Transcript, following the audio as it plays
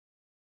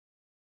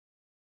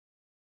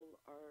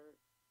are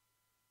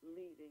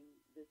leaving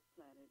this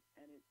planet,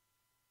 and it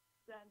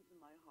saddens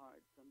my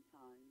heart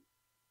sometimes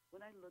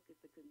when I look at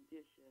the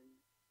condition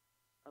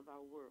of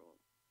our world.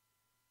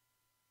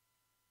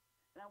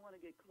 And I want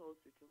to get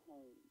closer to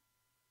home,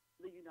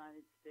 the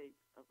United States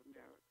of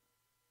America.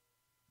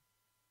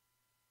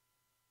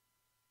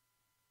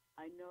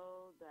 I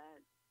know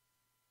that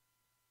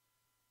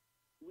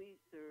we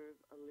serve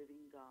a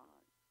living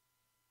God,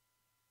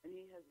 and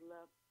he has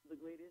left the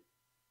greatest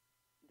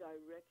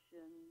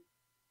direction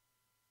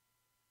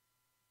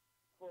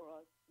for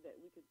us that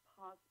we could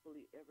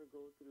possibly ever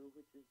go through,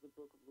 which is the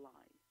book of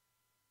life.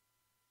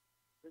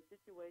 The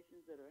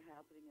situations that are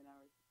happening in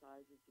our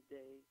society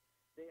today,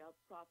 they are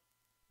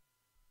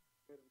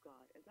prophecy of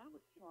God. As I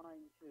was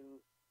trying to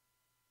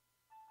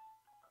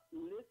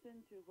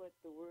listen to what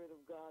the Word of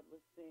God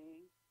was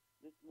saying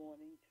this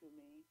morning to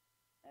me,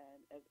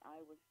 and as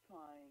I was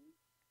trying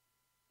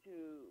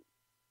to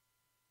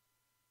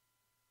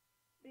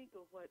think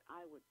of what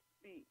I would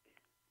speak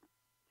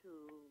to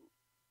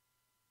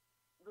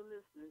the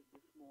listeners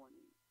this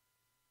morning,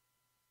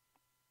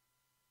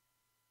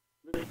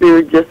 the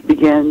Spirit just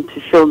began to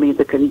show me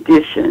the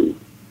condition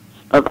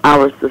of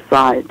our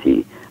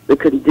society, the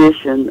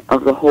condition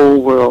of the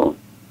whole world.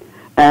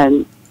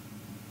 And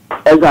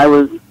as I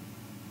was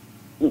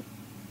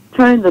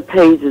turning the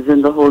pages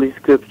in the Holy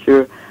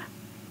Scripture,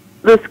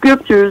 the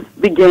Scriptures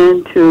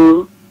began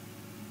to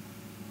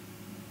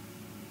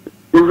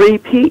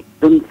repeat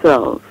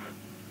themselves,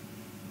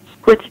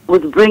 which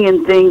was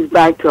bringing things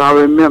back to our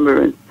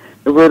remembrance.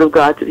 The Word of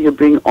God said he'll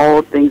bring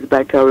all things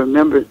back to our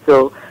remembrance.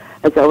 So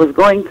as I was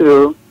going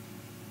through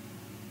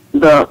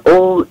the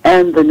Old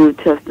and the New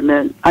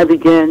Testament, I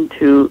began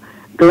to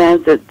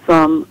glance at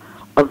some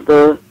of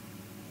the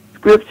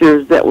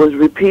scriptures that was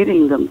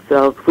repeating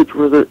themselves, which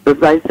was,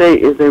 as I say,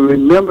 is a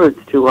remembrance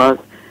to us.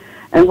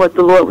 And what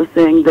the Lord was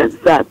saying,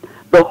 that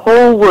the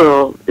whole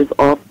world is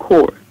off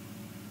course.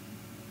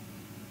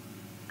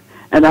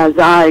 And as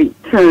I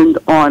turned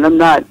on, I'm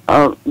not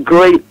a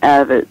great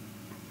avid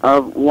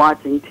of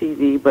watching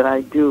TV, but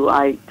I do.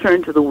 I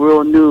turn to the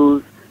world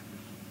news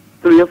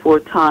 3 or 4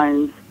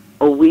 times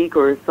a week,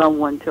 or if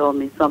someone tells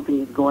me something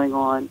is going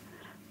on,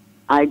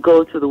 I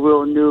go to the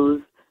world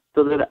news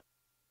so that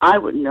I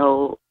would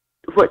know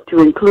what to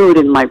include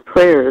in my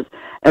prayers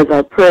as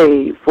I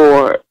pray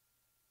for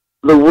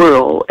the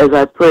world, as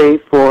I pray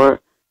for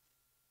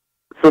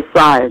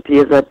society,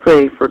 as I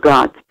pray for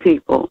God's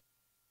people.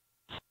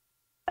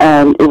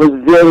 And it was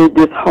very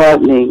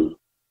disheartening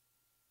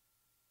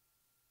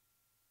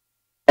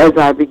as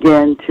I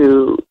began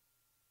to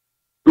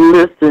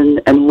listen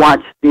and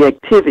watch the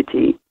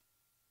activity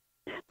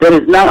that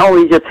is not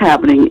only just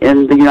happening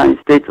in the United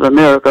States of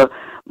America,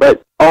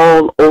 but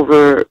all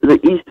over the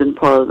eastern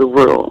part of the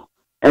world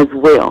as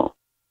well.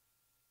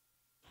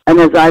 And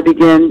as I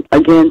began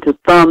again to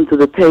thumb through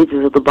the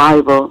pages of the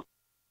Bible,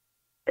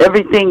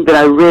 everything that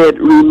I read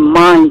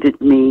reminded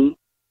me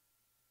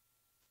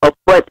of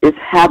what is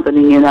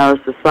happening in our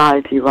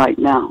society right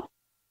now.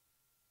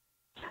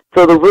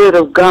 So the Word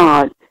of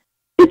God,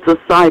 it's a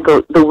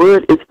cycle. The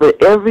Word is for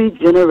every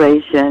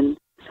generation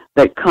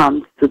that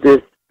comes to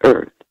this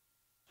earth.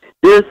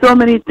 There are so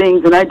many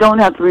things, and I don't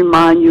have to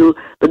remind you,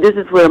 but this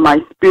is where my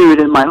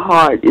spirit and my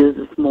heart is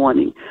this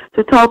morning,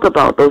 to talk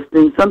about those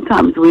things.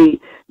 Sometimes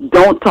we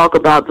don't talk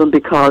about them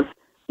because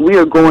we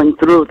are going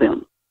through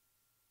them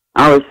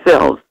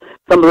ourselves.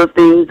 Some of the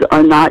things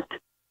are not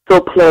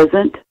so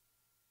pleasant.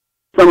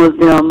 Some of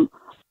them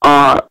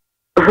are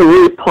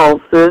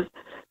repulsive.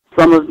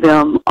 Some of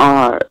them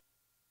are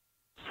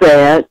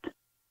sad.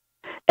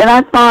 And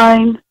I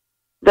find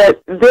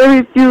that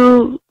very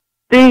few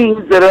things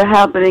that are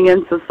happening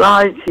in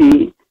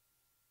society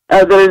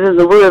that is in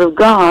the Word of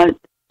God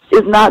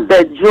is not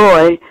that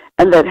joy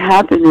and that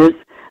happiness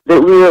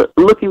that we're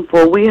looking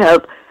for. We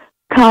have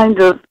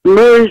kind of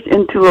merged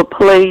into a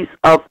place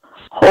of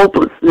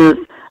hopelessness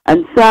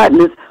and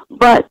sadness.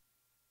 But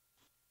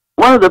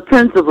one of the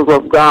principles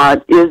of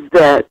God is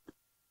that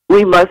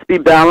we must be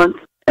balanced,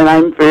 and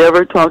I'm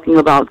forever talking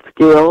about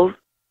scales.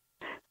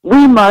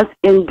 We must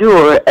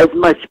endure as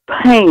much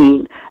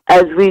pain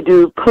as we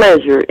do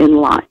pleasure in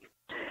life.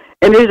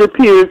 And it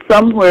appears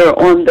somewhere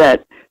on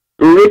that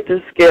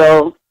Richter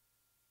scale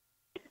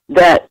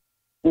that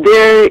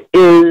there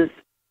is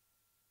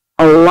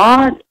a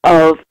lot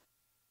of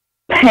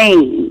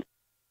pain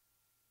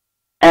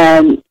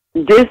and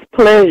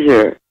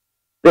displeasure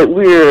that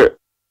we're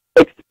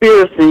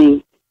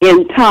experiencing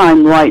in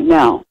time right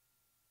now.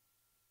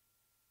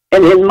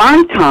 And in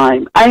my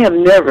time, I have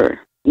never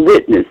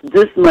witnessed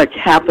this much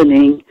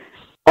happening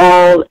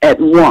all at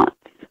once.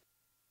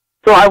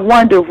 So I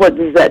wonder, what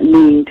does that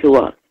mean to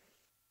us?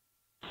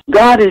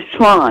 God is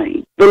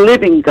trying, the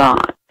living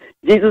God,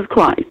 Jesus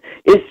Christ,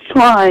 is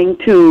trying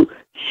to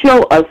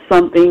show us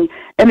something,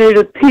 and it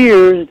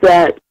appears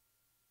that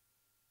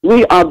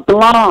we are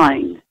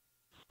blind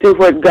to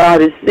what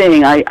God is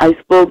saying. I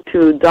spoke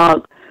to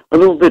Doc a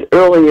little bit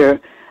earlier,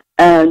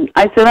 and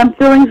I said, I'm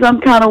feeling some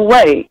kind of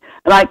way,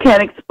 and I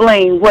can't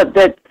explain what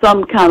that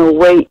some kind of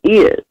way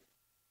is.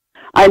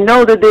 I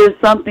know that there's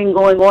something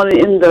going on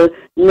in the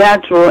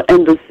natural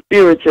and the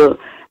spiritual,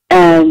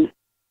 and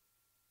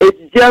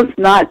it's just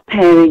not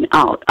panning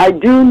out. I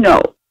do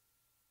know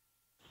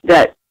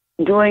that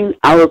during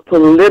our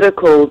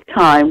political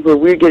time where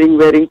we're getting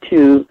ready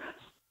to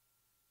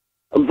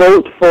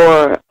vote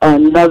for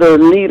another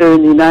leader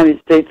in the United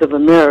States of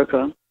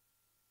America,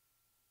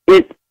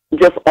 it's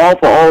just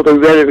awful, all the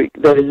rhetoric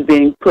that is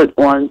being put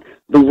on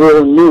the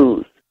world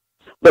news.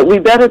 But we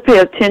better pay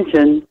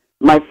attention,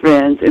 my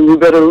friends, and we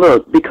better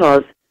look,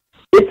 because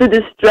it's a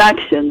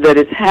distraction that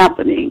is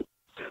happening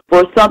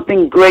for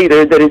something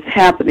greater that is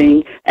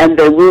happening and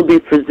that will be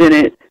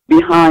presented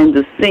behind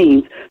the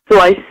scenes. So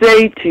I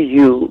say to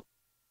you,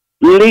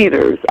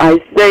 leaders, I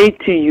say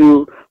to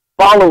you,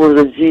 followers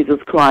of Jesus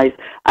Christ,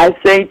 I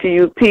say to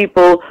you,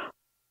 people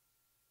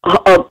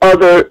of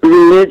other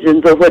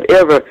religions or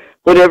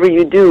whatever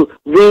you do,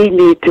 we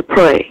need to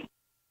pray.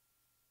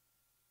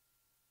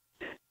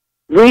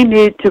 We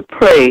need to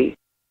pray,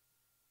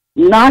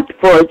 not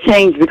for a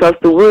change, because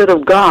the Word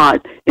of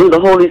God in the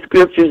Holy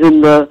Scriptures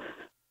in the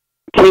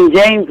King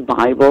James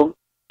Bible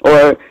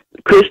or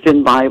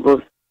Christian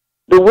Bibles,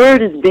 the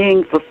Word is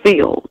being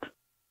fulfilled.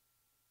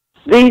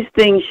 These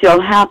things shall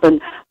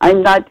happen.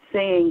 I'm not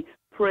saying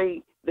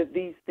pray that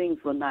these things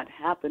will not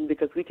happen,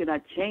 because we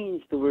cannot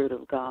change the Word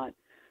of God.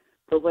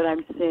 But what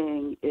I'm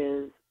saying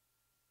is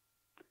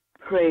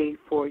pray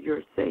for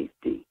your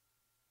safety.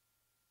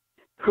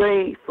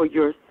 Pray for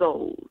your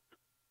souls.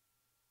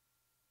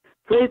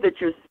 Pray that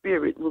your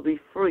spirit will be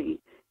free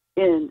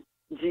in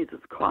Jesus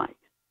Christ.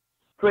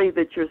 Pray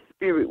that your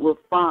spirit will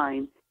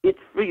find its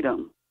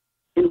freedom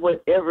in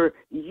whatever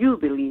you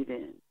believe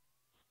in,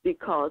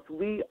 because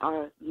we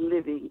are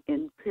living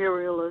in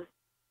perilous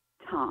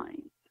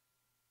times.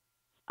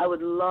 I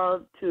would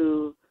love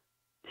to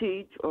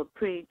teach or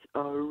preach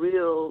a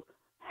real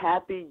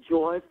happy,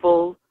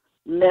 joyful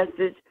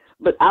message,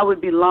 but I would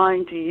be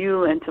lying to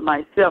you and to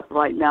myself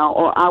right now,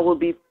 or I will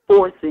be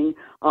forcing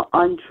an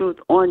untruth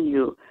on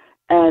you.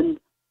 And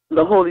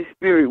the Holy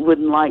Spirit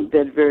wouldn't like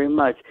that very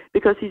much,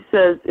 because he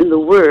says in the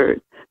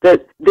Word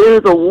that there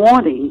is a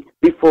warning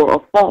before a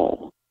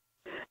fall.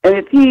 And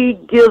if he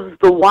gives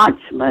the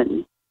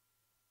watchman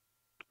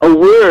a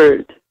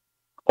word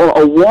or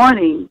a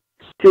warning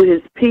to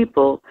his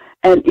people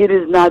and it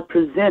is not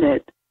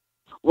presented,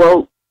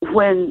 well,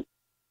 when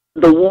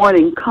the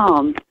warning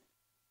comes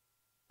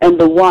and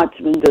the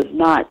watchman does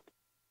not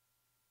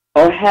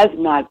or has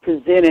not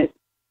presented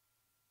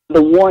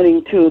the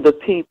warning to the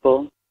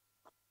people,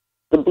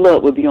 the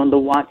blood would be on the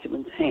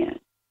watchman's hand.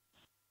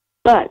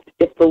 But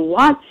if the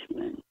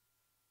watchman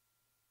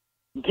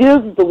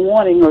gives the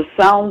warning or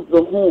sounds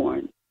the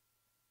horn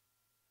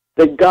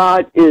that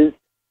God is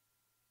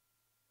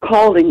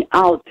calling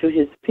out to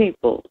his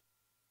people,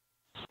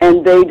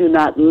 and they do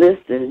not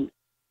listen,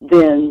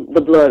 then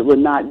the blood would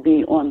not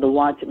be on the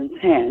watchman's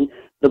hand.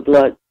 The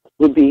blood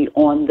would be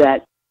on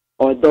that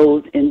or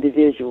those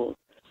individuals.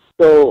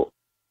 So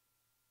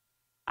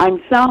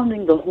I'm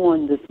sounding the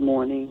horn this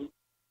morning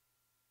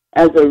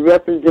as a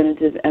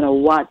representative and a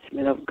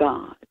watchman of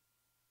God.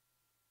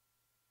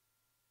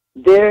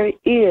 There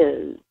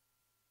is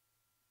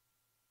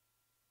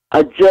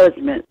a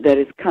judgment that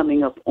is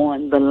coming up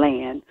on the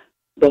land,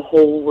 the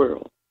whole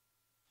world.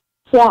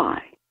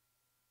 Why?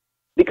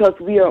 Because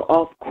we are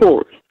off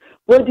course.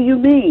 What do you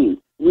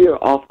mean we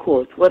are off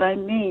course? What I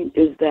mean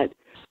is that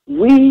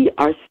we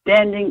are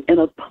standing in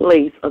a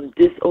place of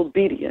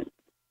disobedience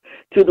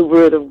to the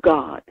Word of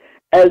God.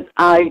 As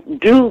I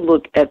do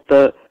look at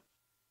the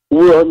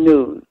world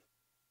news,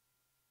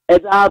 as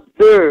I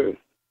observe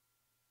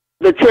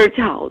the church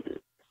houses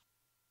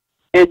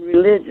and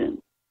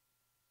religion,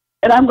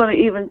 and I'm going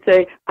to even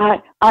say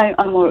I'm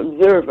an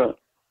observer.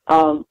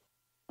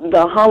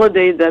 The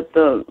holiday that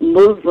the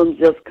Muslims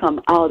just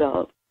come out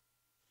of,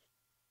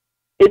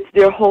 it's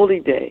their holy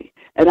day.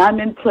 And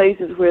I'm in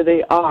places where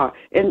they are.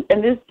 And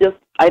it's just,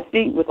 I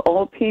think with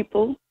all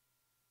people,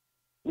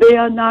 they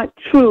are not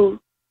true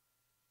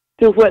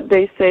to what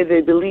they say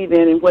they believe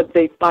in and what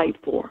they fight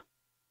for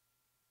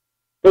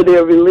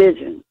their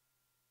religion,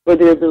 for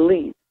their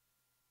beliefs.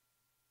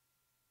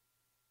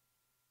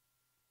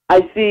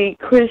 I see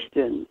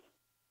Christians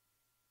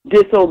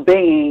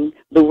disobeying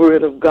the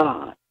Word of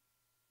God.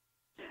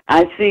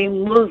 I see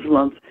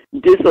Muslims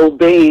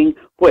disobeying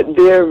what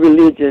their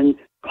religion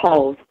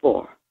calls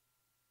for.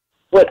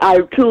 What I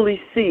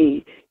truly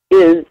see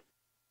is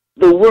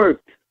the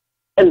work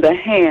and the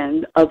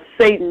hand of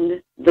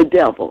Satan, the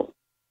devil,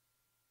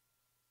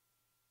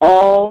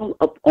 all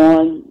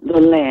upon the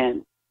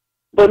land.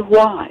 But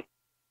why?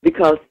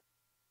 Because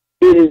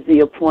it is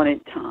the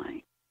appointed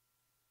time.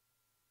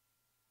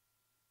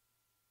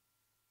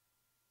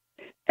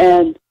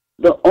 And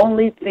the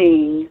only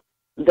thing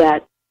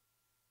that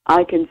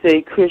I can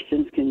say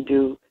Christians can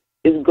do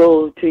is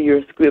go to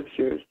your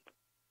scriptures,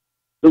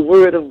 the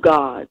Word of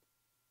God,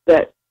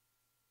 that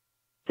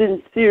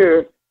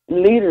sincere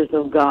leaders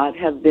of God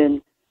have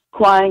been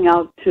crying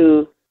out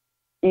to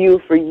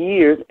you for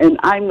years. And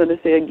I'm going to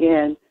say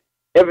again,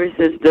 ever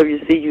since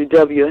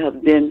WCUW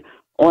have been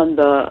on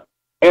the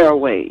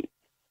airwaves.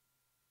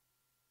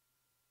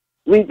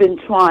 we've been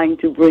trying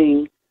to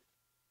bring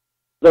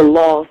the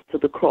lost to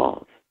the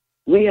cross.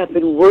 We have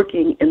been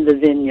working in the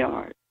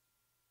vineyard.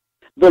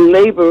 The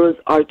laborers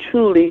are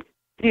truly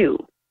few.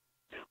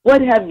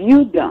 What have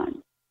you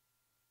done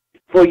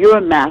for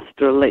your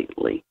master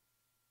lately?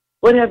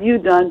 What have you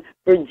done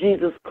for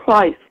Jesus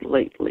Christ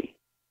lately?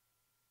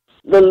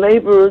 The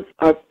laborers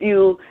are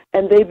few,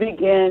 and they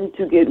began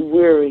to get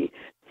weary.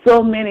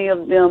 So many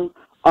of them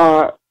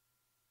are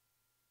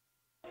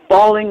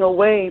falling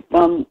away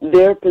from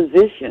their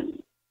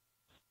position,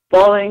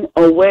 falling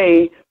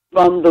away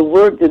from the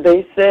work that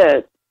they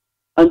said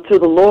unto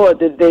the Lord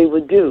that they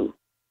would do.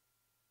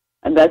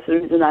 And that's the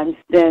reason I'm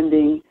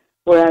standing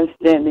where I'm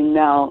standing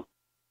now,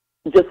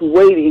 just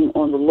waiting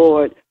on the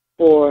Lord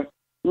for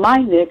my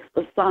next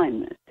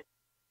assignment.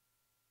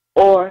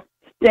 Or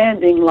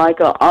standing like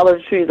an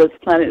olive tree that's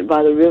planted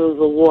by the rivers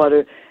of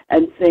water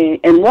and saying,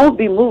 and won't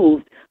be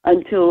moved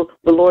until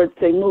the Lord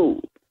say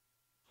move.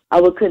 I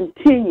will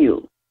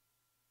continue.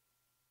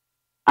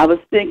 I was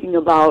thinking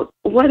about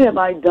what have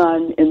I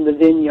done in the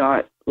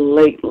vineyard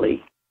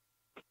lately?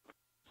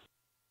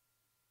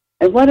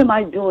 And what am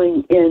I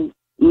doing in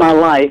my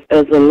life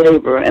as a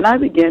laborer? And I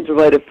began to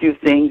write a few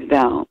things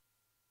down.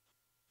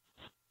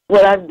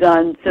 What I've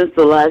done since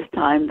the last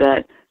time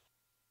that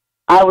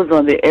I was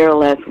on the air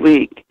last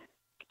week,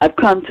 I've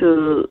come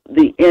to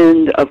the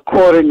end of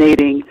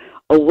coordinating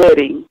a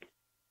wedding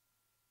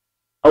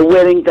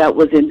that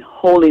was in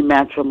holy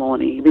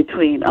matrimony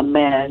between a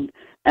man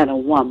and a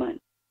woman.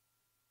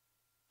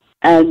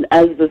 And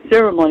as the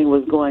ceremony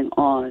was going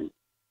on,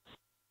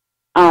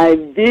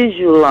 I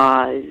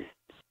visualized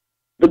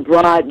the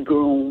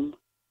bridegroom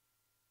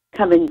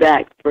coming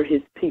back for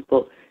his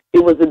people.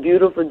 It was a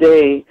beautiful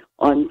day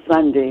on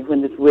Sunday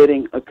when this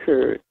wedding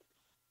occurred.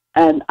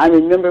 And I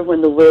remember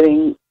when the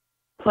wedding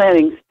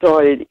planning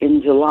started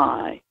in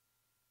July.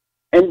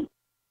 And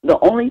the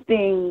only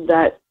thing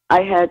that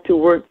I had to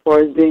work for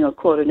as being a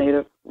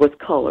coordinator was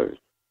colors.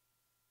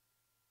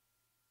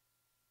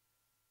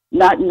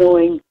 Not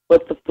knowing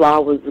what the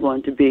flowers were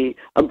going to be.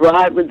 A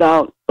bride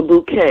without a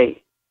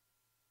bouquet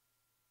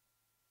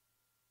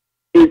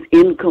is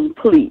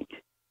incomplete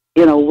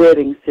in a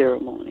wedding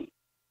ceremony.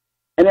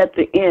 And at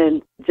the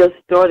end, just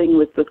starting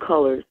with the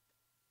colors,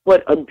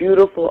 what a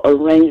beautiful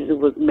arrangement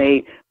was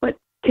made. What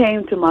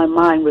came to my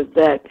mind was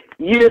that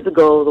years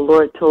ago, the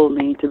Lord told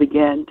me to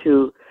begin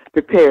to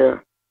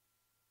prepare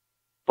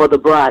for the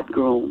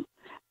bridegroom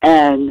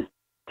and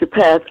to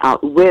pass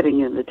out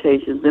wedding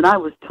invitations. And I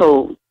was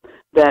told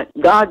that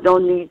God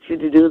don't need you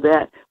to do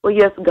that. Well,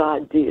 yes,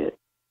 God did.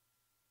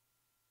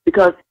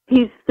 Because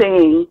he's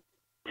saying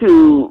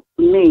to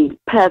me,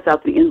 pass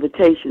out the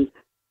invitations,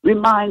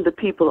 remind the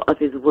people of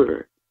his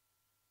word.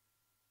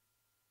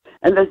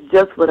 And that's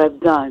just what I've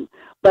done.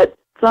 But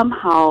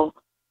somehow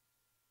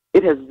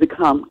it has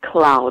become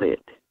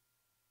clouded.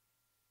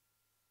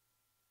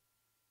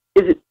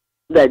 Is it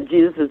that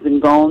Jesus has been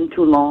gone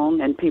too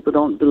long and people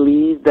don't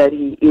believe that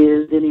he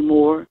is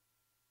anymore?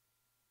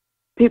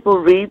 People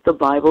read the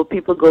Bible,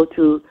 people go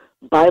to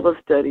Bible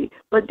study,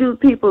 but do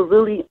people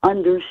really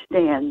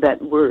understand that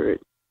word?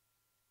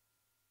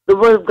 The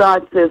Word of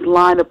God says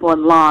line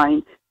upon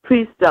line,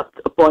 precept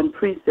upon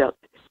precept,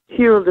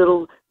 here a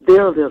little,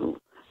 there a little.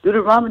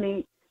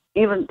 Deuteronomy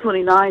even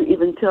 29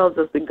 even tells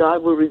us that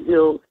God will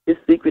reveal his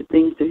secret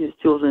things to his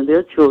children and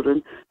their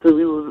children, so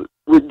we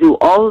would do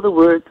all of the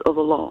words of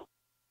the law.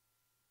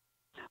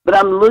 But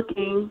I'm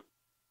looking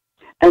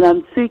and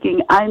I'm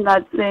seeking. I'm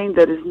not saying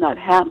that it's not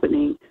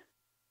happening,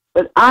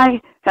 but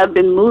I have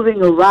been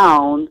moving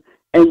around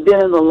and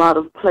been in a lot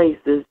of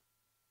places,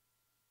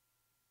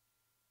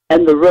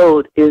 and the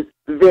road is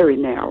very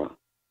narrow.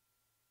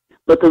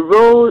 But the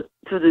road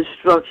to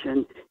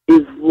destruction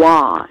is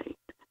wide,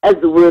 as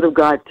the Word of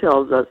God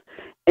tells us,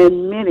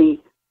 and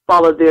many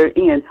follow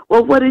therein.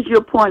 Well, what is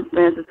your point,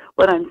 Francis?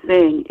 What I'm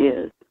saying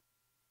is,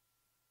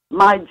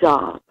 my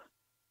job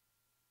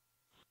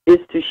is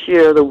to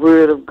share the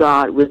Word of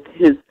God with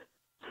his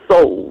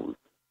souls.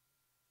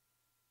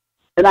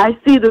 And I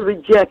see the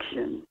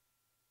rejection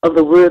of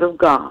the Word of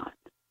God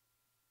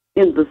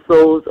in the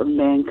souls of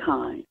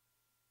mankind.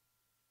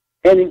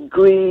 And it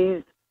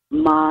grieves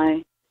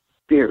my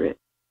spirit.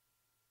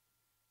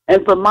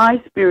 And for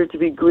my spirit to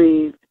be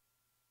grieved,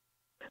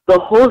 the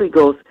Holy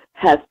Ghost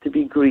has to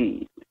be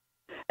grieved.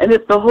 And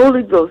if the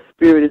Holy Ghost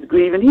spirit is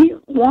grieved, and he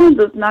warns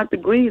us not to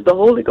grieve the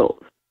Holy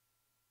Ghost,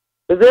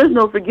 but there's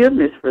no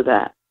forgiveness for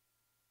that.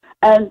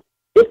 And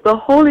if the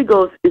Holy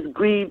Ghost is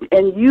grieved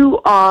and you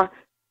are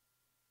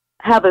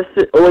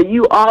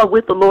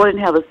with the Lord and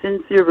have a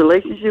sincere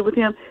relationship with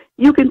him,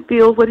 you can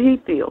feel what he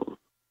feels.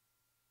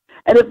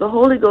 And if the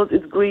Holy Ghost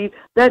is grieved,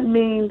 that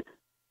means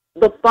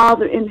the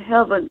Father in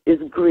heaven is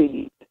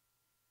grieved.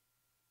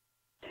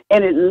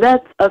 And it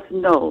lets us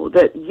know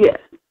that, yes,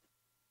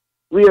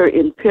 we are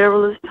in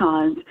perilous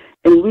times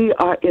and we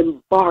are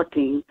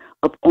embarking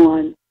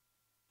upon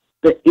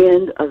the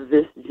end of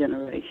this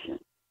generation.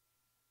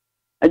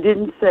 I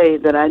didn't say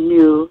that I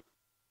knew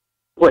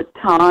what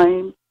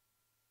time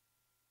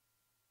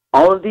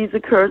all of these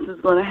occurrences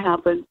were going to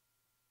happen,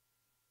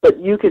 But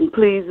you can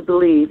please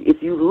believe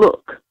if you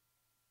look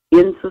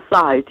in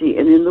society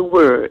and in the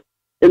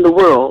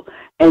world,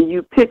 and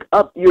you pick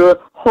up your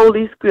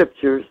holy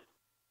scriptures,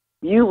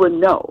 you will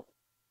know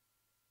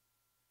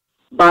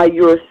by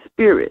your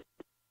spirit,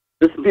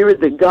 the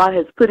spirit that God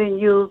has put in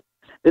you,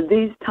 that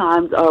these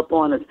times are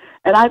upon us.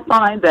 And I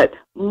find that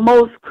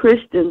most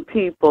Christian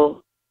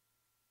people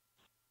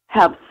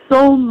have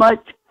so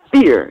much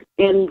fear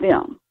in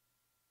them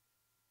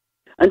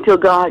until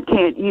God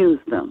can't use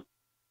them.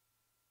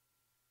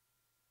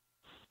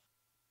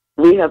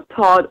 We have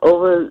taught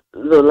over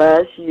the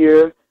last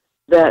year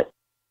that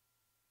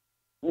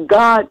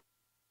God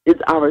is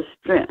our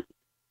strength.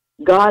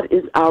 God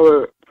is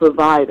our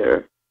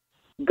provider.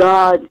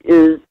 God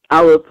is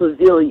our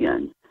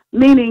pavilion,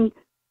 meaning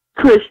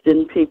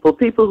Christian people,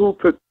 people who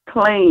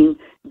proclaim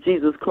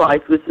Jesus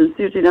Christ with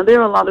sincerity. Now, there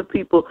are a lot of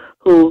people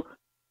who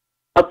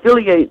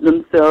affiliate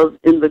themselves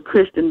in the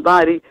Christian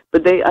body,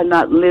 but they are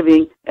not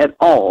living at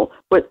all.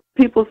 What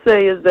people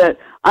say is that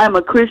I'm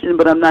a Christian,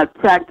 but I'm not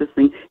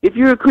practicing. If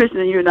you're a Christian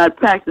and you're not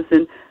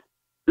practicing,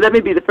 let me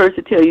be the first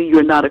to tell you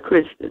you're not a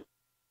Christian.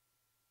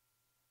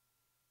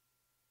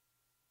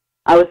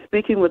 I was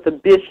speaking with a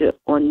bishop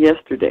on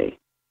yesterday,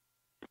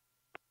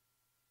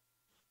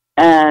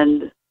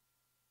 and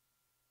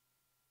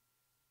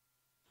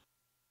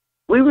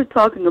we were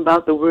talking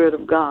about the Word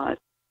of God,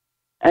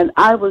 and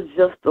I was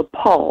just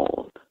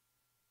appalled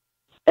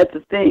at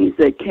the things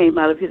that came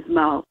out of his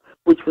mouth,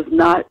 which was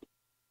not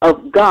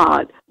of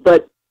God,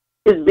 but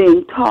is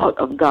being taught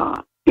of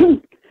God.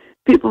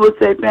 People would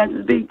say,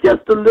 Francis, be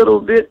just a little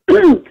bit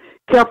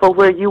careful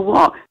where you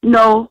walk.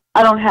 No,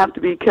 I don't have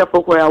to be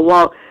careful where I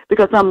walk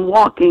because I'm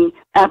walking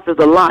after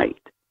the light.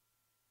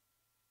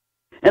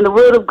 And the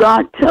Word of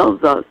God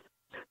tells us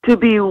to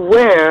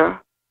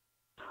beware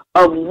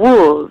of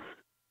wolves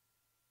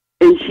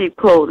in sheep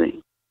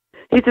clothing.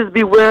 He says,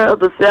 beware of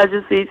the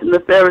Sadducees and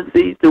the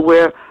Pharisees to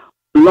wear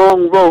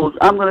long robes.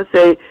 I'm going to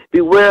say,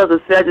 beware of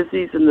the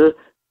Sadducees and the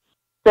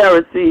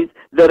Pharisees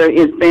that are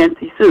in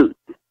fancy suits.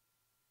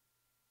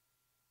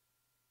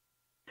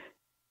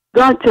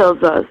 God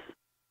tells us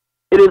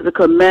it is a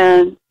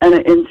command and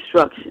an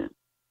instruction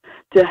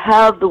to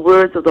have the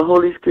words of the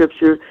Holy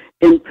Scripture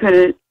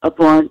imprinted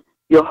upon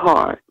your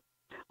heart.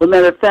 As a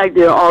matter of fact,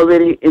 they are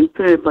already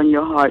imprinted upon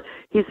your heart.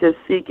 He says,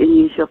 seek and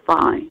ye shall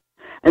find.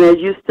 And as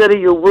you study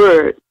your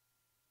word,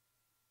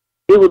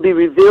 it will be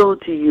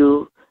revealed to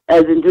you,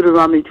 as in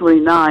Deuteronomy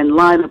 29,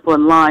 line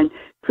upon line,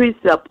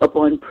 precept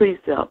upon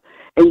precept,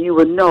 and you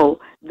will know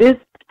this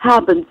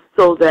happens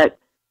so that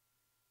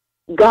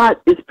God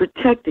is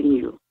protecting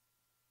you.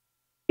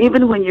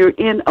 Even when you're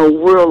in a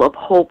world of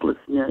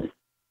hopelessness,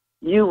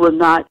 you will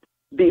not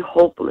be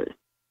hopeless.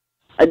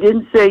 I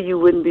didn't say you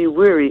wouldn't be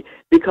weary,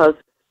 because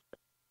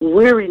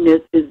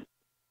weariness is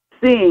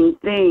seeing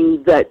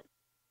things that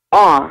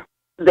are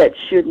that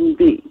shouldn't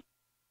be.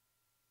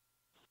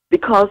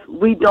 Because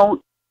we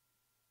don't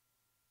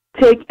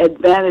take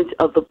advantage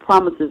of the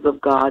promises of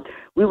God,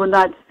 we will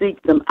not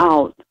seek them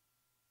out.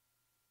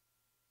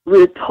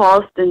 We're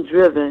tossed and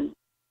driven.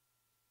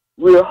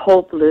 We're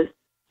hopeless.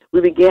 We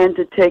began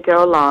to take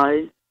our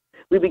lives.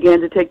 We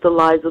began to take the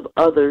lives of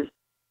others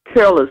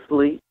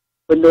carelessly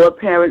for no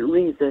apparent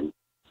reason.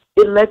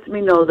 It lets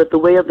me know that the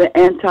way of the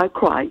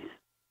Antichrist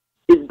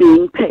is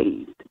being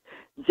paved,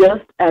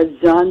 just as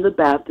John the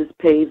Baptist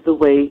paved the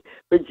way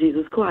for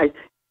Jesus Christ.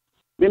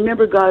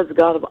 Remember, God is a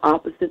God of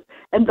opposites,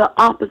 and the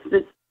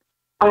opposites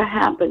are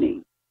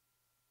happening.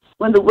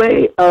 When the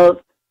way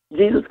of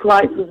Jesus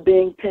Christ was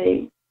being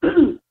paved,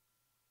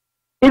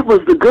 it was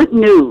the good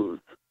news.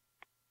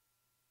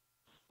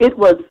 It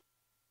was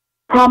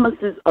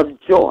promises of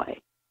joy,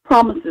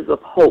 promises of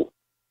hope,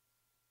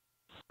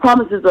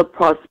 promises of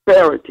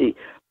prosperity,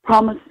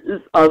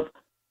 promises of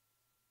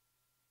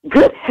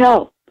good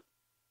health.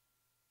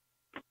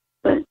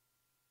 But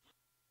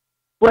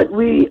what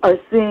we are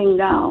seeing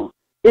now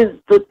is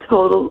the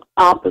total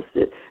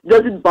opposite.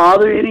 Does it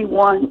bother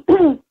anyone?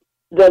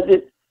 Does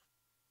it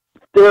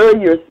stir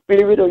your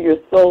spirit or your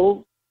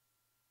soul?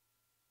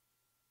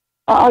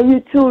 Are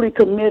you truly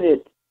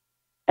committed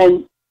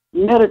and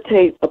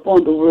meditate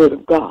upon the Word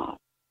of God?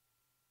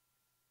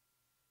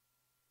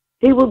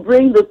 He will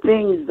bring the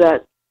things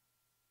that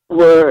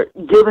were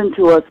given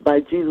to us by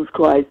Jesus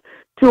Christ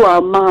to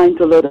our mind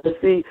to let us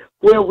see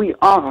where we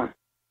are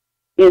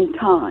in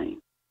time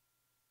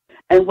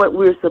and what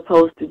we're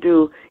supposed to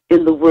do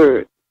in the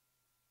Word.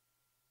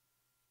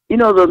 You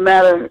know,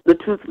 the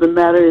truth of the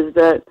matter is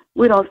that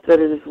we don't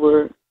study this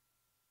Word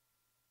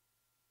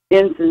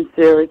in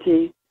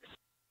sincerity.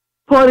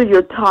 Part of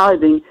your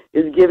tithing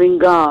is giving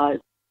God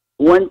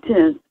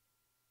 1/10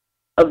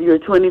 of your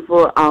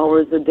 24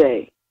 hours a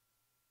day.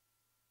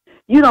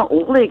 You don't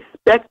really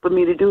expect for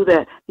me to do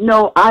that.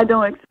 No, I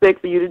don't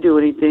expect for you to do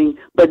anything.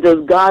 But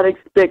does God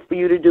expect for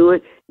you to do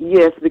it?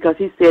 Yes, because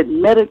he said,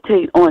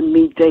 meditate on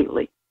me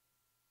daily.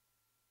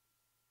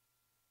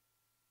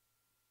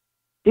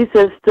 He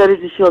says, study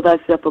to show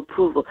thyself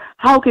approval.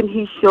 How can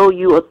he show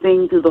you a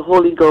thing through the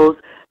Holy Ghost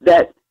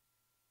that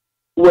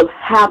will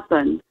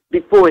happen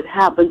before it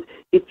happens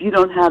if you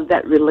don't have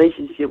that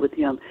relationship with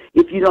him,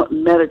 if you don't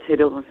meditate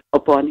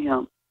upon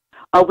him?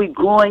 Are we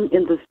growing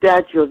in the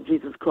stature of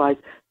Jesus Christ?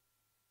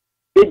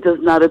 It does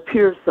not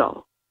appear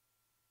so.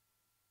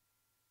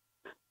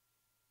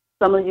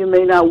 Some of you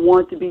may not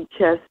want to be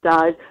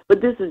chastised,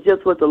 but this is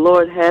just what the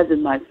Lord has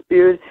in my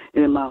spirit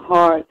and in my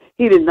heart.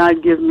 He did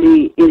not give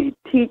me any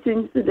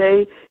teachings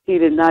today. He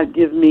did not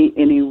give me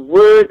any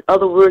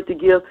other word to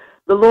give.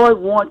 The Lord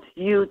wants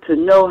you to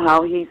know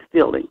how he's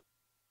feeling.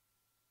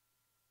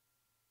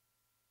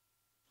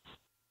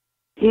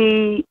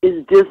 He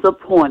is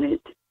disappointed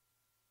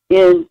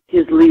in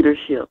his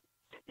leadership.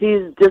 He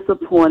is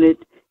disappointed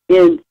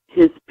in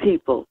his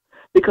people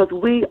because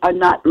we are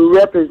not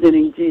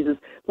representing Jesus.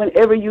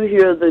 Whenever you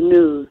hear the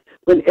news,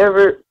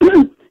 whenever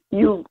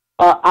you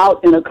are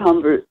out in a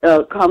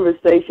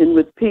conversation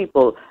with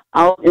people,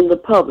 out in the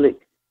public,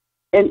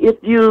 and if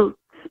you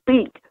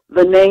speak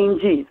the name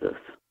Jesus,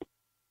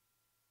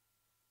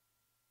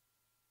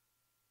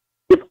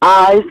 if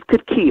eyes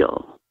could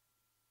kill,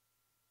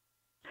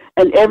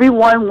 and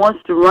everyone wants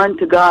to run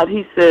to God,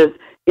 he says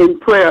in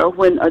prayer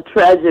when a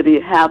tragedy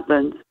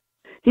happens,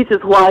 he says,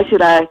 why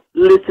should I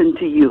listen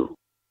to you?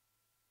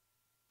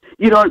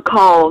 You don't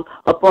call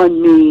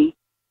upon me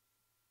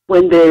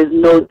when there's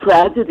no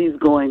tragedies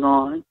going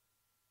on.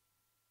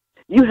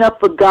 You have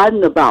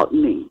forgotten about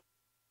me.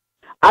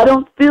 I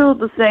don't feel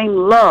the same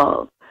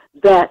love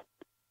that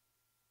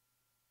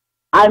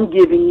I'm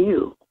giving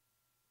you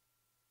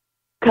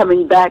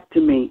coming back to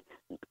me.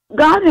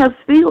 God has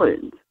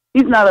feelings.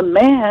 He's not a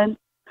man,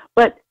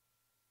 but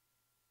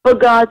for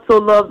God so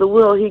loved the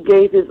world, he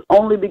gave his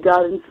only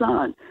begotten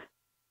Son,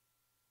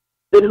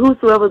 that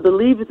whosoever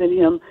believeth in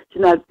him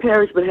should not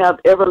perish but have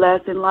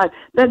everlasting life.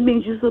 That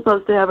means you're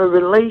supposed to have a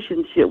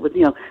relationship with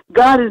him.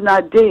 God is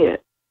not dead.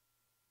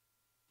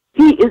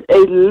 He is a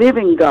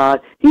living God.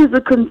 He is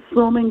a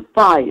consuming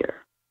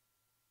fire.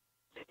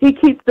 He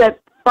keeps that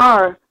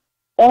fire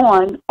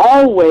on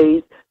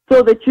always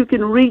so that you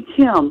can reach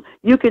him.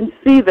 You can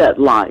see that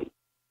light.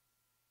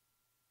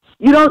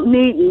 You don't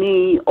need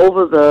me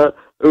over the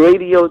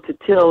radio to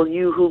tell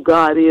you who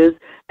God is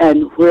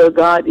and where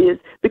God is,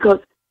 because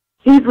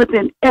he's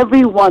within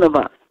every one of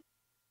us.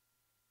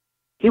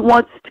 He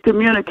wants to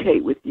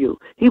communicate with you.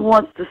 He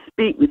wants to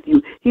speak with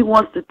you. He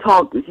wants to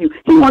talk with you.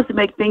 He wants to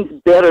make things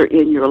better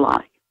in your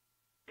life.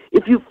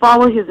 If you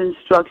follow his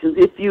instructions,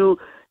 if you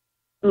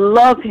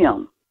love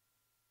him,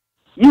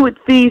 you would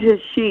feed his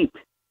sheep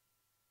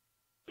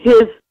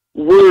his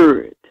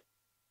word,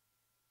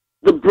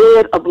 the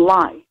bread of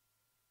life.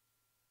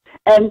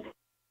 And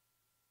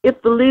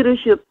if the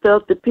leadership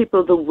felt the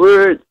people the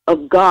word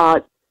of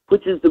God,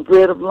 which is the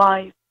bread of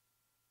life,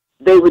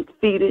 they would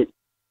feed it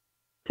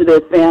to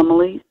their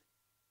families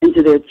and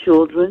to their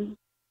children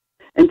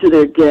and to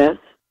their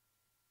guests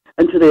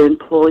and to their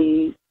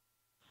employees.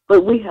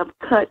 But we have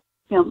cut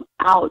him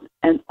out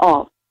and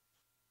off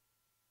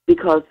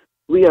because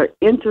we are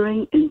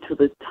entering into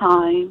the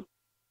time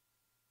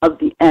of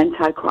the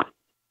Antichrist.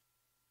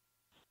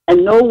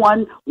 And no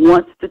one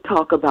wants to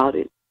talk about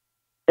it.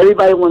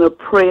 Everybody want to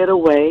pray it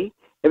away.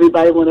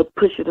 Everybody want to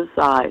push it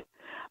aside.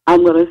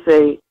 I'm going to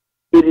say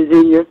it is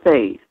in your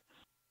face,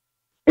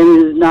 and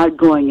it is not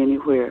going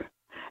anywhere.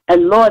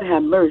 And Lord,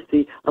 have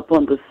mercy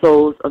upon the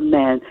souls of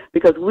man,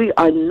 because we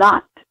are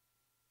not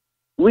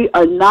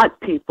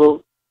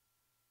people.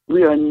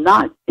 We are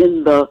not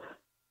in the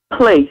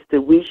place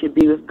that we should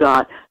be with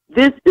God.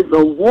 This is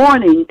a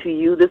warning to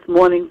you this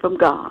morning from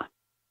God.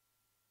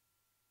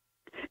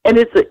 And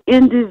it's an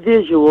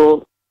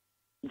individual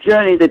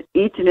journey that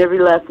each and every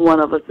last one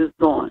of us is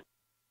on.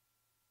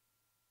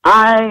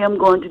 I am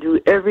going to do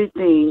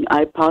everything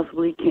I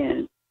possibly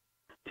can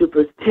to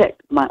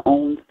protect my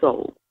own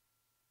soul.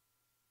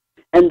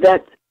 And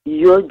that's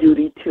your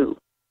duty too.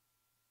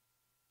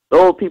 The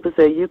old people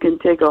say you can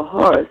take a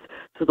horse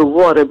to the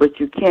water, but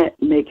you can't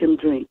make him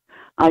drink.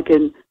 I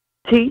can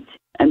teach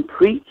and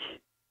preach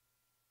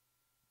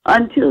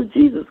until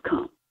Jesus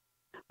comes,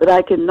 but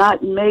I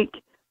cannot make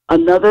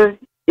another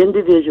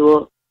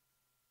individual,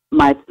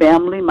 my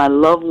family, my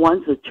loved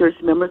ones, or church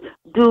members,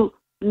 do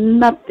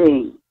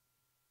nothing,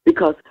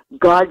 because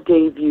God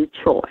gave you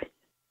choice.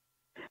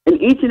 And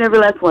each and every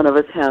last one of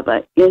us have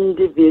an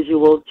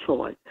individual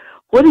choice.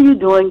 What are you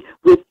doing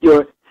with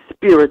your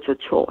spiritual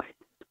choice?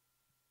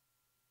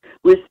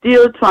 We're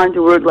still trying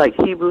to work like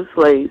Hebrew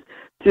slaves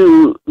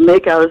to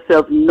make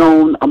ourselves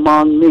known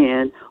among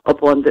men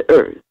upon the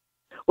earth.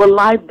 Well,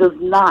 life does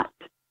not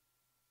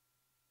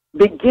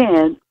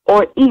begin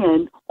or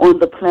end on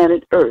the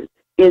planet Earth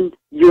in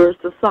your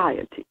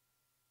society.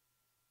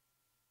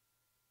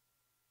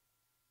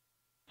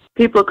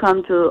 People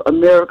come to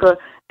America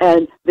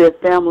and their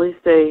families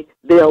say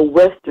they are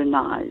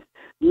westernized,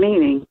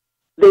 meaning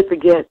they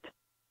forget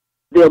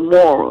their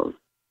morals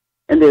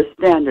and their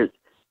standards.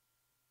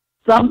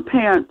 Some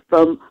parents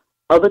from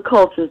other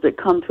cultures that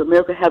come to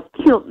America have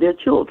killed their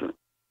children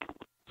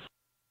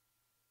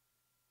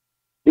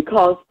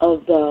because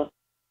of the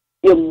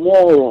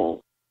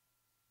immoral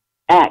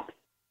acts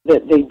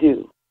that they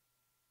do.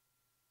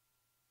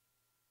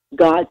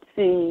 God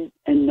sees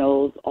and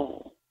knows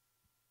all.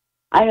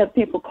 I have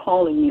people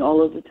calling me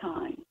all of the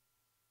time,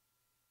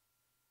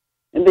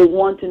 and they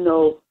want to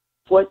know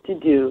what to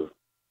do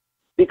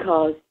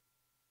because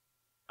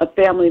a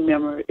family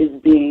member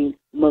is being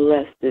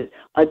molested.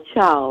 A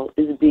child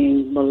is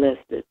being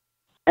molested.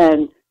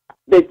 And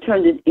they've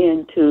turned it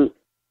into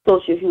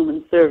social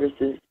human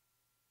services,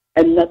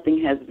 and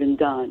nothing has been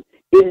done.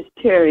 It is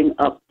tearing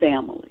up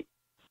families.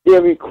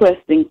 They're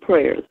requesting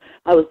prayers.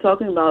 I was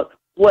talking about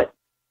what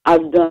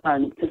I've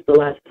done since the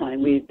last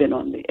time we've been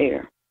on the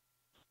air,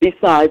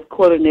 besides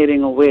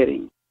coordinating a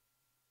wedding.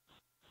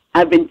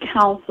 I've been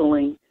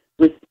counseling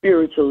with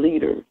spiritual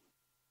leaders.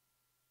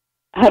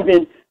 I've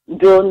been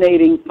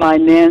donating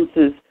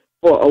finances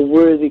for a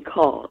worthy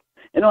cause.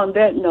 And on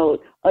that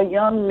note, a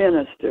young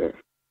minister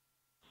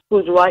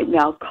who's right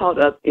now caught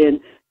up in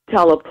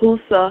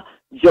Tallapoosa,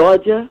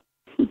 Georgia,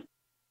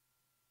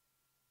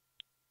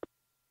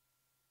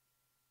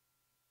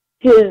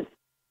 his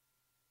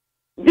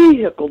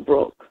vehicle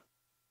broke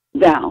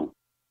down,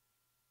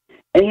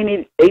 and he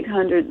needs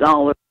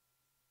 $800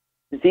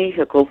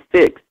 vehicle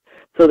fixed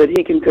so that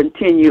he can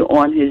continue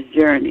on his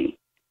journey.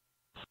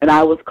 And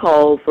I was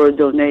called for a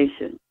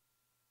donation.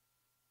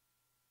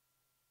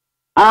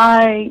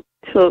 I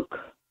took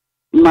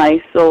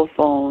my cell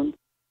phone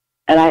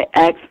and I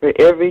asked for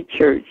every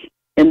church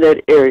in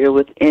that area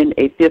within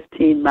a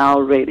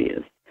 15-mile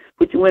radius,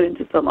 which went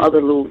into some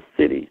other little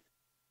cities.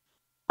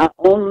 I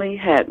only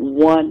had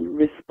one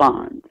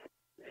response,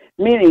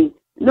 meaning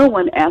no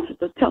one answered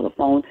the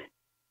telephone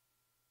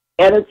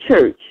at a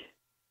church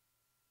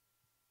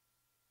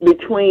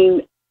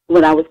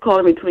when I was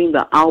calling between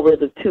the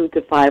hours of 2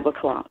 to 5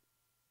 o'clock.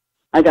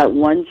 I got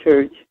one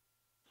church,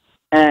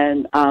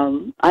 and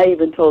I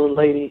even told a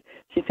lady,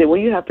 she said, well,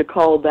 you have to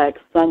call back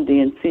Sunday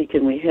and see,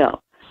 can we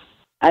help?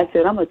 I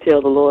said, I'm going to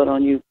tell the Lord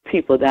on you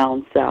people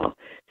down south.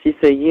 She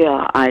said,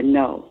 yeah, I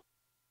know.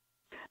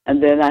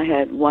 And then I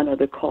had one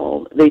other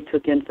call. They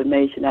took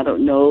information. I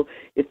don't know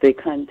if they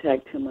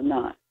contact him or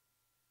not.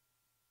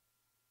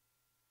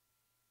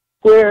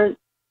 Where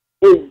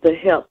is the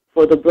help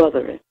for the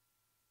brethren?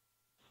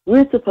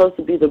 We're supposed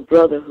to be the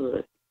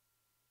brotherhood.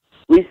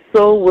 We're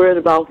so worried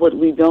about what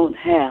we don't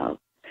have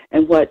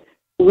and what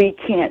we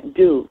can't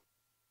do.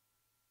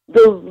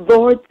 The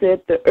Lord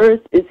said the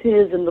earth is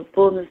his and the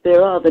fullness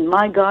thereof, and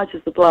my God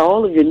shall supply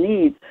all of your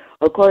needs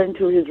according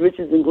to his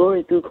riches and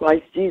glory through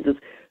Christ Jesus.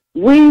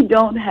 We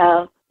don't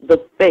have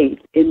the faith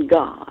in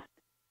God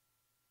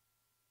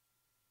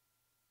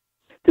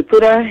to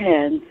put our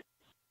hands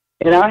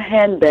in our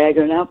handbag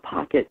or in our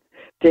pocket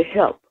to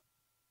help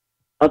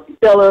a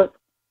fellow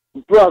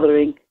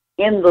brothering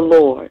in the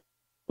Lord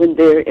when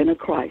they're in a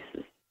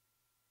crisis.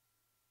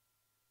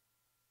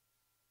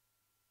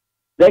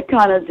 That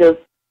kind of just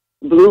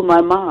blew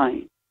my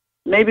mind.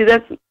 Maybe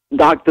that's,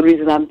 Doc, the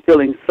reason I'm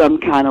feeling some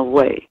kind of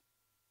way.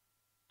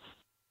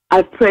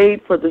 I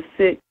prayed for the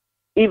sick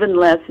even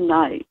last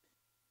night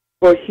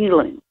for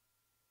healing,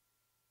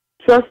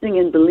 trusting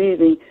and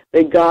believing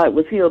that God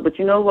was healed. But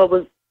you know what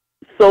was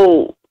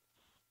so,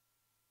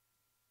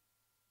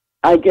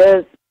 I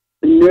guess,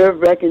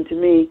 nerve-wracking to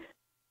me?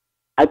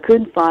 I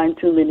couldn't find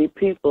too many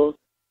people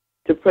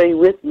to pray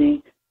with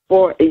me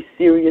for a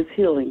serious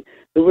healing.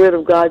 The Word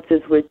of God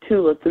says, where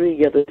 2 or 3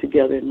 gather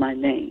together in my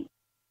name,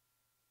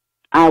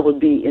 I will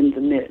be in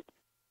the midst.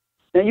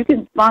 Now, you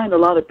can find a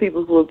lot of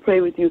people who will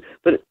pray with you,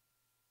 but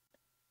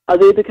are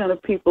they the kind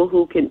of people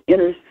who can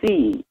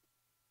intercede,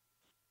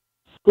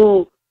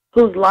 whose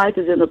life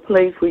is in a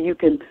place where you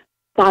can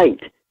fight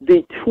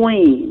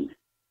between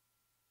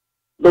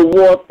the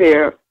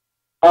warfare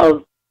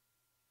of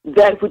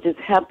that which is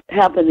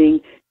happening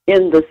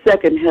in the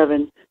second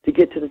heaven to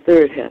get to the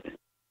third heaven?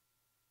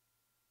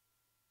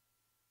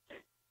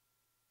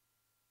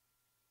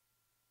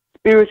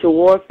 Spiritual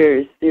warfare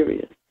is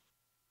serious.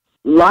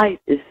 Life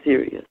is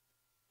serious.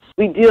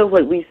 We deal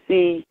with what we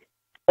see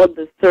on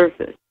the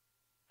surface.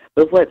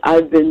 But what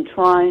I've been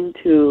trying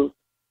to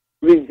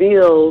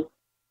reveal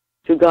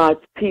to God's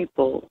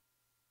people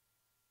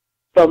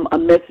from a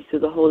message to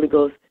the Holy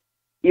Ghost,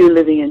 you're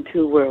living in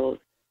 2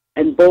 worlds,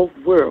 and both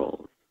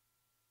worlds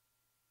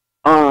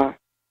are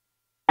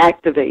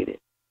activated.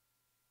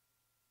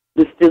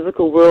 The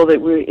physical world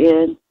that we're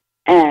in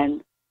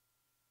and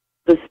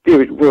the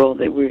spirit world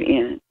that we're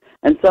in.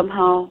 And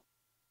somehow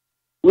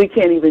we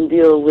can't even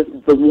deal with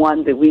the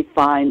one that we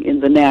find in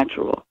the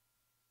natural.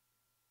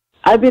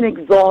 I've been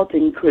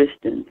exalting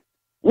Christians.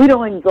 We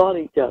don't exalt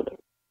each other.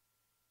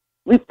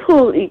 We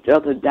pull each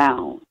other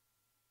down.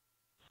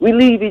 We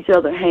leave each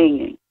other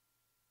hanging.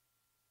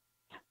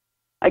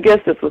 I guess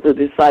that's what the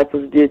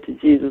disciples did to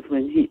Jesus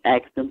when he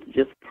asked them to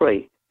just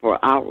pray for an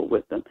hour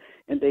with them,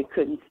 and they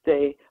couldn't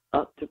stay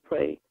up to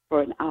pray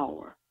for an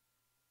hour.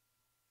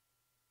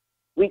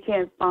 We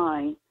can't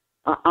find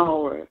an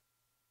hour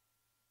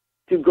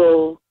to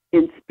go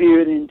in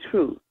spirit and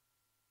truth.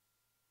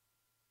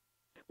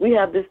 We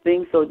have this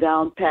thing so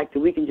down-packed that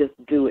we can just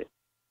do it,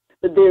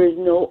 but there is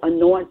no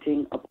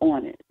anointing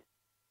upon it.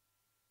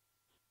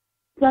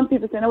 Some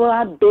people say, well,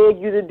 I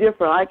beg you to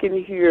differ. I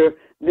can hear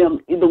them,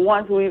 the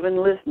ones who are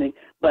even listening.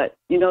 But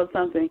you know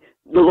something?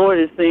 The Lord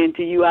is saying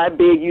to you, I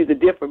beg you to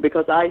differ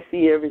because I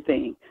see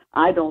everything.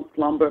 I don't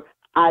slumber.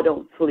 I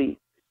don't sleep.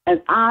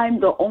 And I'm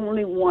the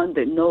only one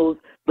that knows,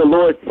 the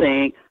Lord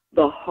saying,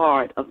 the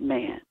heart of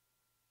man.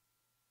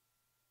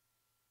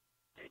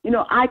 You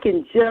know, I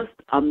can just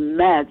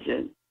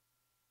imagine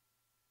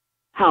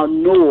how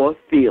Noah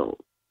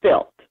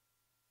felt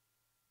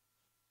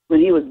when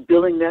he was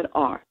building that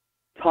ark,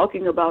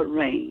 talking about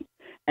rain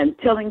and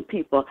telling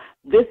people,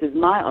 this is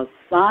my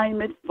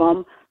assignment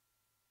from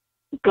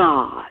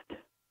God.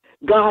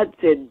 God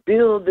said,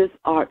 build this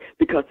ark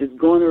because it's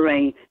going to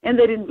rain. And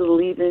they didn't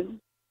believe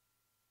him.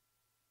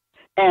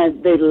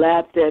 And they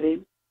laughed at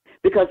him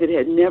because it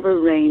had never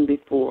rained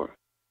before.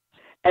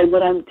 And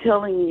what I'm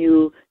telling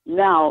you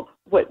now,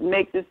 what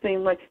makes it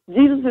seem like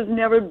Jesus has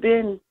never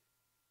been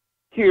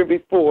here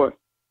before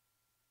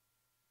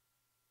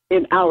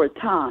in our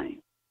time.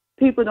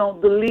 People don't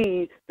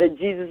believe that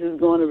Jesus is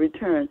going to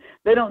return.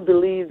 They don't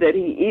believe that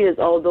he is,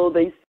 although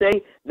they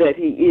say that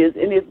he is.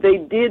 And if they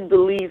did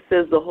believe,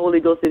 says the Holy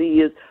Ghost, that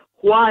he is,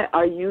 why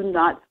are you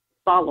not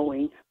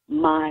following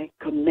my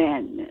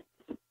commandments?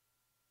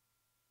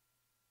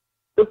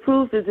 The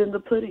proof is in the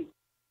pudding.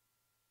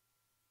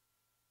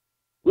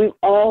 We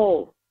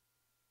all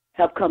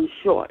have come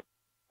short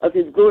of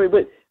his glory,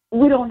 but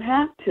we don't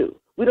have to.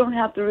 We don't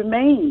have to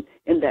remain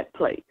in that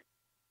place.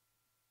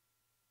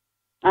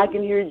 I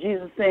can hear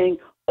Jesus saying,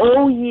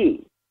 O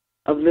ye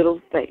of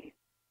little faith.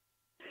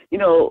 You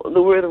know,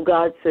 the word of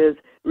God says,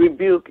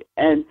 rebuke,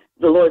 and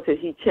the Lord said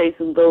he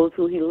chastens those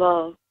who he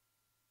loves.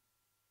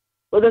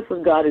 Well, that's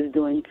what God is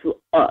doing to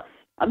us.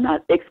 I'm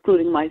not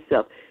excluding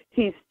myself.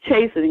 He's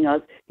chastening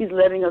us. He's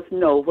letting us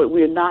know what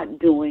we're not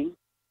doing,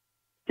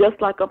 just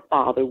like a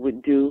father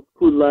would do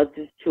who loves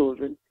his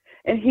children.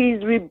 And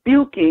he's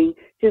rebuking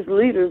his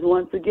leaders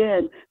once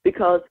again,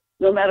 because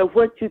no matter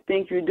what you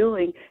think you're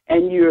doing,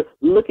 and you're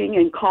looking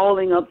and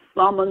calling up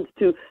summons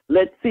to,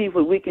 let's see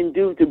what we can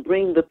do to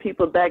bring the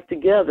people back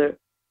together,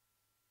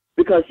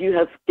 because you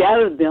have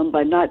scattered them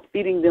by not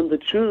feeding them the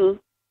truth.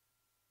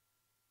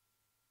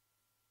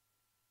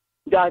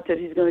 God said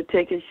he's going to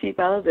take his sheep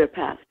out of their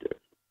pastures.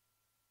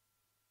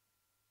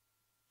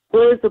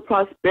 Where is the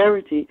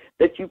prosperity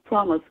that you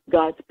promised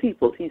God's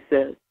people, he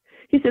says.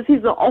 He says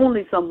he's the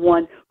only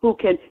someone who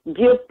can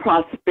give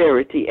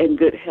prosperity and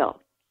good health.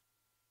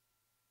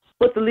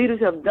 What the leaders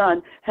have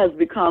done has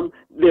become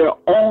their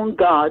own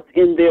gods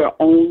in their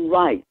own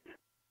right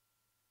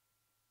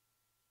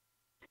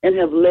and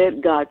have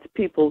led God's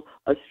people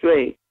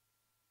astray.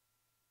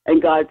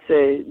 And God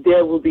says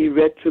there will be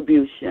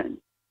retribution.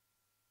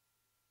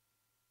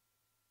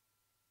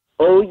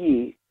 O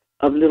ye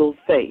of little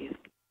faith.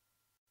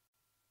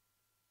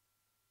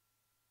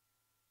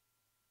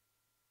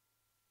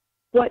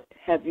 What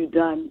have you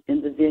done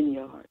in the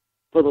vineyard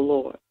for the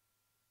Lord?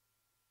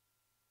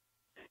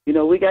 You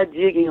know, we got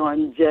jigging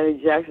on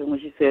Janet Jackson when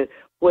she said,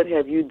 what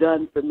have you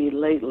done for me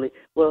lately?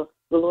 Well,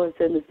 the Lord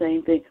said the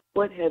same thing.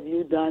 What have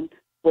you done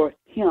for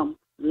him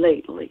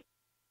lately?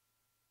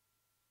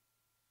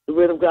 The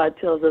Word of God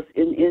tells us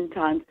in end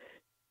times,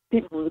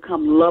 people will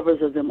become lovers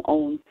of their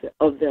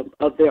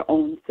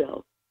own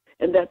selves.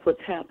 And that's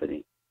what's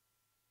happening.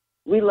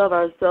 We love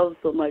ourselves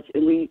so much,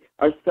 and we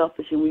are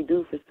selfish, and we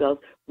do for self,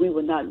 we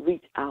will not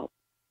reach out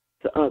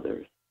to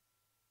others.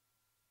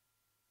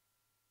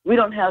 We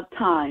don't have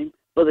time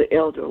for the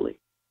elderly.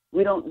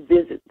 We don't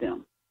visit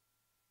them.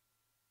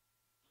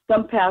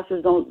 Some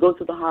pastors don't go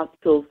to the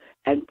hospitals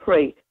and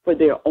pray for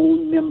their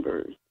own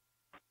members.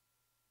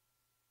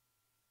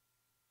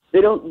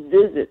 They don't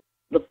visit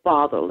the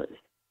fatherless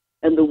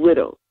and the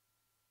widow.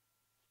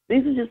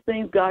 These are just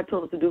things God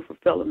told us to do for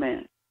fellow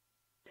man.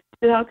 He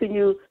said, how can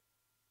you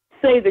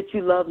say that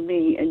you love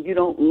me and you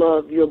don't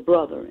love your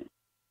brethren?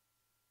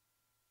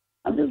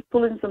 I'm just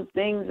pulling some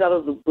things out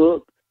of the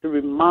book to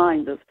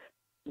remind us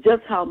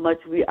just how much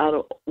we're out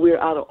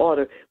of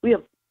order. We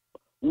have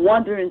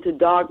wandered into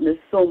darkness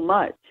so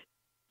much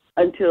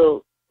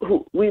until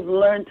we've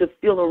learned to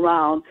feel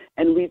around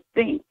and we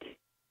think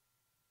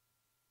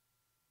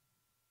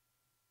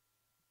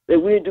that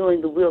we're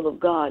doing the will of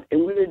God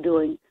and we're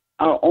doing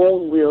our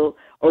own will,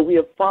 or we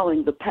are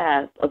following the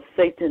path of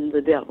Satan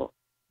the devil.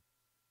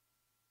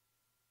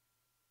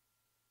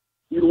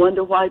 You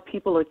wonder why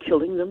people are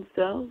killing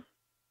themselves?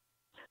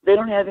 They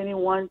don't have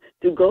anyone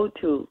to go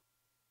to.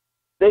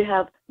 They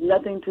have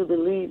nothing to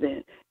believe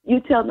in.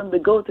 You tell them to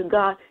go to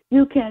God.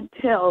 You can't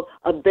tell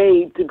a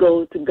babe to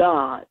go to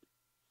God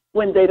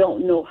when they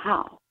don't know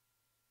how.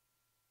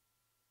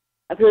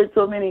 I've heard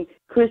so many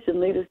Christian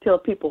leaders tell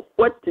people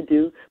what to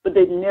do, but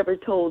they've never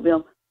told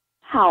them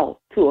how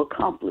to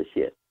accomplish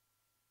it.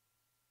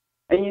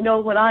 And you know,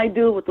 when I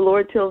do what the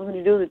Lord tells me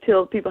to do, to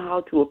tell people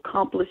how to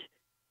accomplish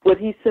what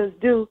he says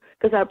do,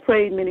 because I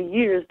prayed many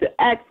years to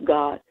ask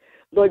God,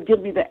 Lord,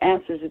 give me the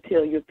answers to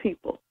tell your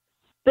people.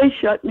 They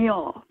shut me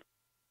off.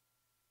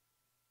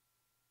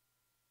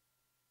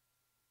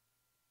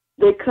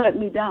 They cut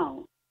me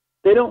down.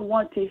 They don't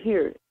want to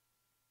hear it.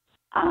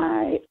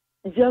 I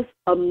just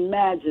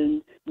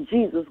imagine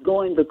Jesus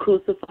going the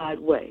crucified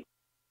way.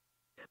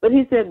 But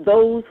he said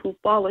those who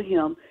follow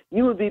him,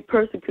 you will be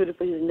persecuted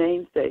for his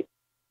name's sake.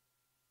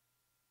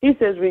 He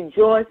says,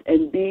 rejoice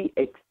and be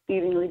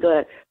exceedingly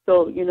glad.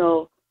 So,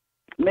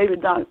 maybe,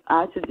 Doc,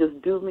 I should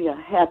just do me a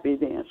happy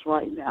dance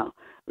right now.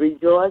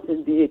 Rejoice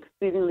and be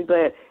exceedingly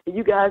glad. And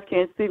you guys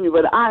can't see me,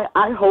 but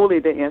I holy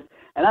dance.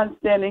 And I'm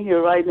standing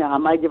here right now. I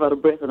might give out a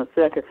breath in a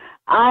second.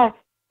 I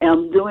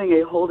am doing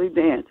a holy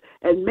dance.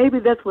 And maybe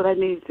that's what I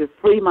need to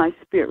free my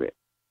spirit.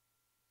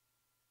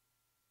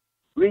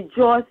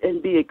 Rejoice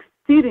and be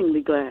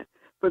exceedingly glad.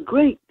 For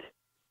great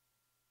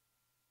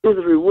is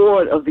the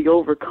reward of the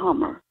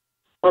overcomer,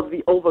 of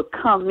the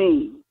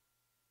overcoming,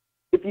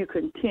 if you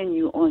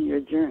continue on your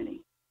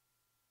journey.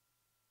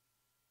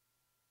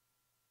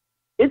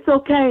 It's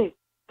okay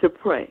to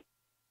pray.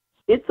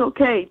 It's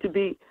okay to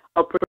be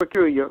a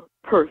peculiar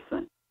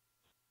person,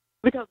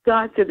 because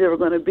God said there were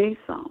going to be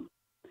some.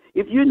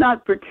 If you're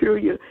not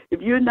peculiar,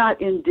 if you're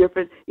not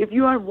indifferent, if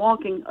you are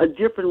walking a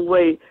different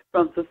way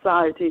from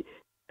society,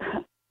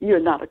 you're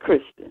not a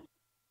Christian.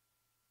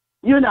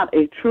 You're not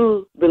a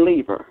true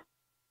believer.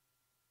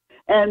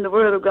 And the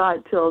Word of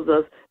God tells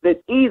us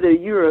that either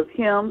you're of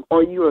him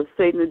or you're of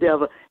Satan the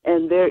devil,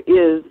 and there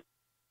is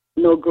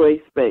no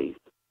gray space.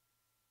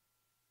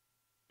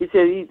 He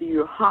said either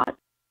you're hot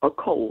or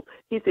cold.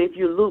 He said if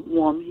you're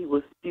lukewarm, he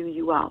will spew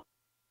you out.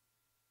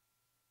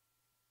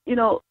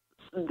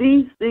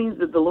 These things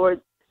that the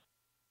Lord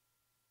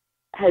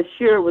has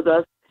shared with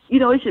us,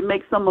 it should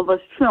make some of us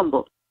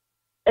tremble.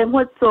 And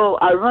what's so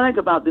ironic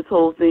about this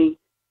whole thing,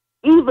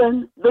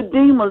 even the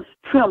demons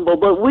tremble,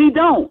 but we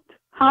don't.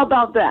 How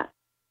about that?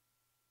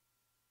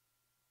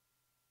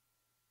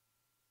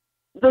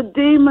 The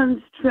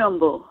demons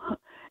tremble,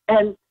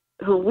 and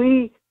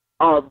we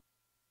are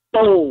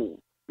bold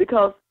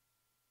because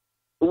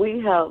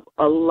we have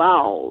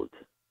allowed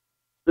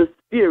the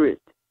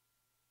spirit,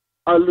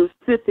 our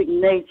Lucific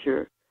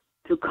nature,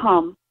 to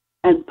come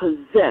and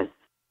possess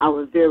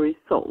our very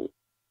soul.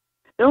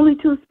 There are only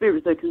two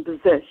spirits that can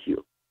possess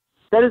you.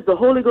 That is the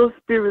Holy Ghost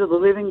Spirit of the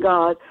living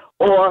God,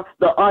 or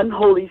the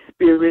unholy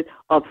spirit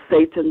of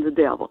Satan the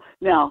devil.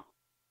 Now,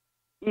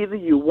 either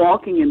you're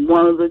walking in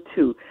one of the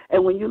two.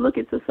 And when you look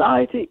at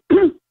society,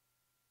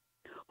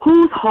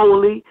 who's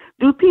holy?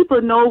 Do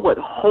people know what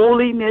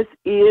holiness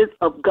is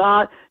of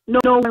God? No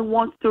one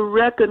wants to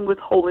reckon with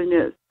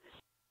holiness.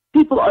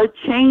 People are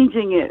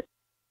changing it.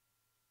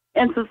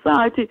 And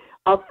society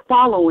are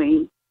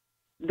following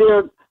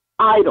their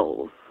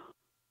idols.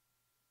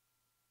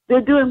 They're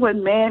doing what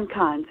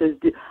mankind says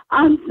do.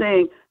 I'm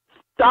saying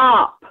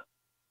stop,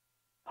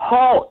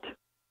 halt,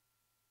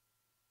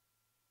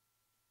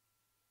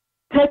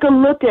 take a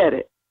look at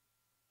it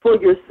for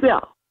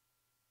yourself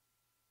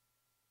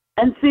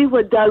and see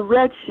what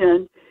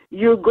direction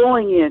you're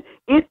going in.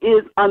 It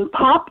is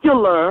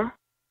unpopular,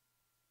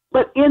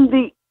 but in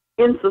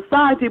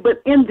society,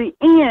 but in the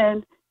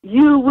end,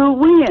 you will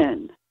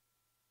win,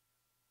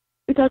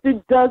 because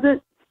it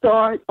doesn't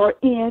start or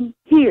end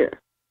here.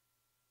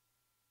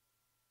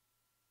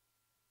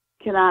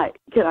 Can I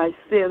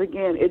say it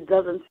again? It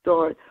doesn't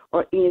start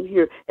or end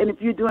here. And if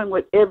you're doing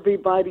what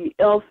everybody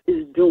else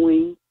is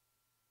doing,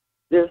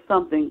 there's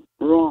something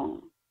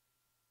wrong.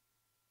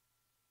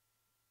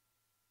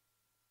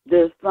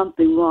 There's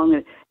something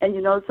wrong. And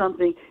you know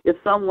something? If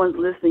someone's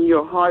listening,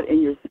 your heart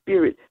and your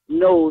spirit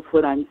knows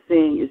what I'm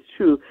saying is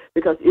true,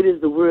 because it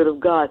is the Word of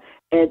God.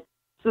 And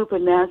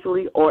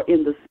supernaturally or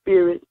in the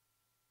spirit,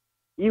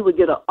 you would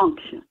get an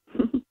unction.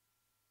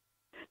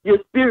 Your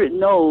spirit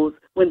knows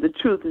when the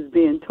truth is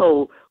being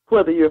told,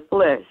 whether your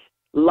flesh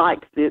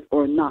likes it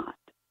or not.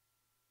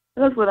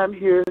 That's what I'm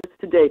here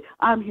today.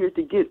 I'm here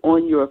to get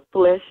on your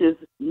flesh's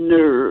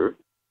nerve.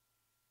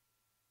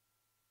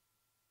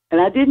 And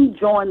I didn't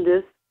join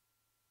this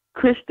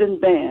Christian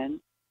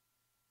band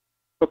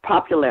for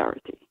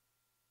popularity.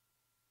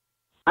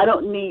 I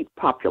don't need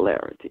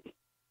popularity.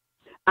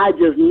 I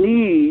just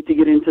need to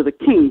get into the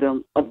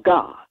kingdom of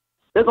God.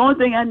 That's the only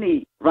thing I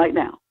need right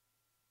now,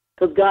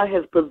 because God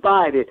has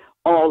provided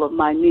all of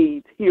my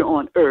needs here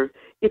on earth.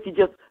 If you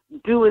just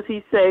do as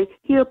he say,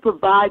 he'll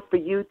provide for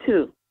you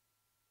too.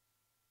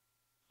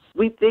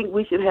 We think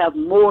we should have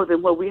more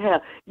than what we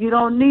have. You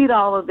don't need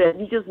all of that.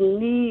 You just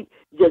need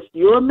just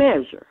your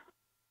measure.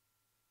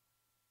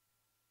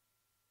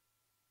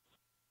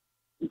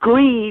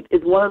 Greed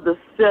is one of the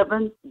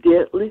 7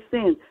 deadly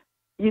sins.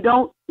 You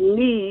don't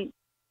need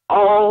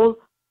all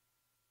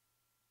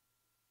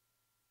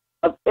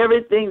of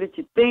everything that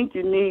you think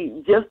you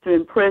need just to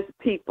impress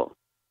people.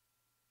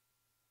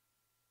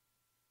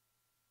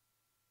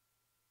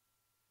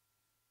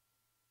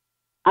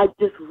 I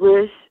just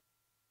wish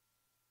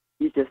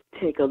you just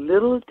take a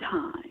little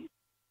time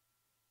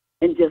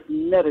and just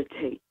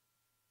meditate.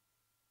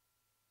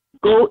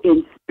 Go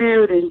in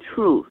spirit and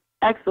truth.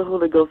 Ask the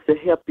Holy Ghost to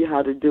help you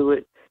how to do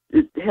it,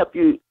 to help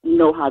you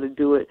know how to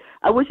do it.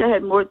 I wish I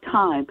had more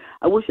time.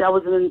 I wish I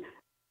was in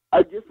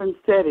a different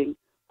setting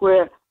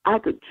where I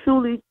could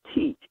truly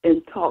teach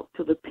and talk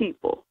to the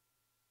people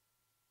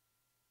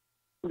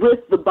with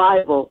the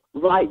Bible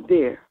right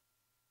there.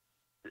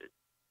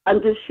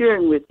 I'm just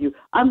sharing with you.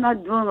 I'm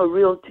not doing a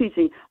real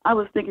teaching. I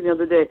was thinking the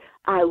other day,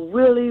 I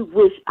really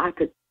wish I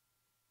could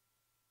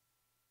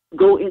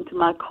go into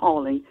my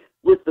calling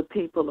with the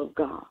people of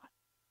God.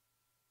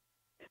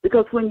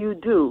 Because when you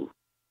do,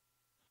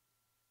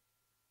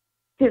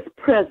 His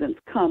presence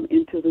comes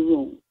into the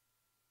room.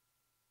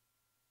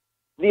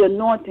 The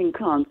anointing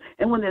comes.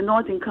 And when the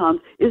anointing comes,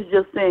 it's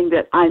just saying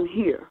that I'm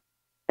here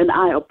and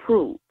I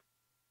approve.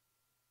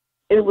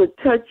 It will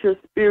touch your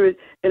spirit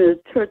and it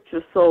will touch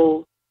your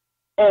soul,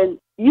 and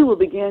you will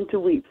begin to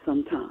weep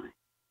sometime.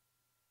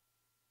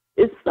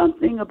 It's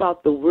something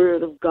about the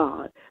Word of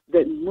God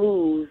that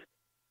moves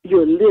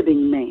your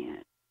living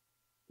man,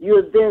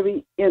 your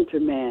very inner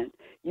man.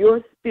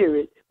 Your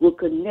spirit will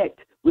connect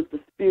with the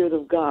Spirit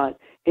of God,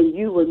 and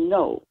you will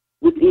know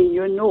within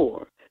your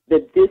knower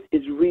that this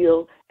is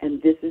real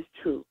and this is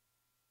true.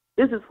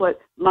 This is what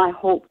my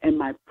hope and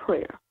my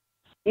prayer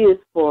is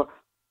for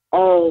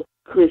all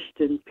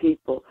Christian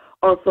people,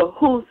 or for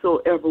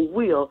whosoever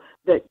will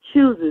that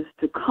chooses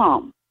to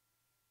come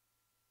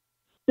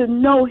to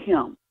know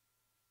Him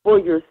for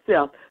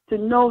yourself, to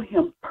know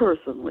Him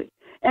personally,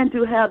 and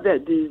to have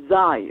that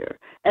desire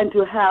and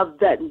to have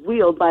that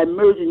will by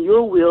merging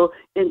your will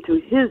into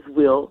His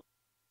will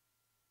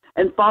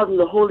and following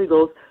the Holy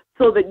Ghost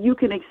so that you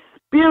can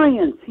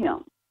experience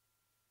Him.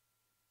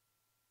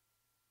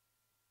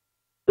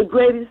 The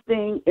greatest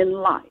thing in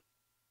life,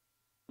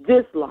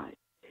 this life,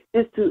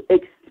 is to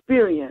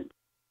experience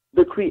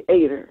the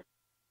Creator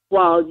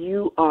while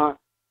you are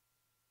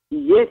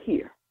yet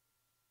here.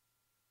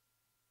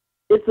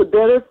 It's a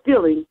better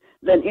feeling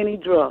than any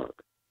drug.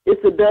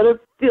 It's a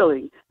better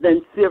feeling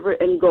than silver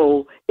and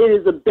gold. It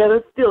is a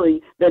better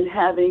feeling than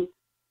having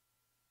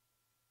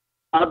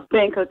a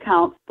bank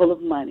account full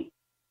of money.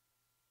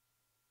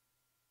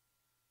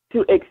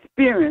 To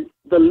experience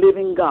the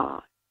living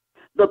God,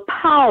 the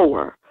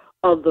power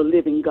of the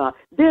living God.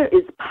 There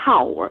is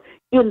power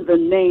in the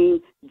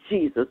name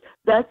Jesus.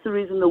 That's the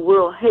reason the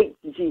world hates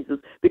Jesus,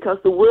 because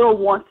the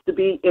world wants to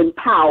be in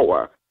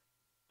power.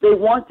 They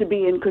want to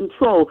be in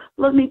control.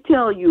 Let me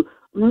tell you,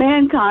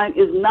 mankind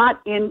is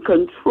not in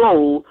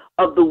control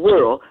of the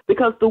world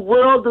because the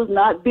world does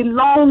not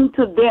belong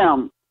to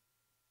them.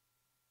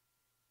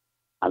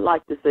 I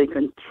like to say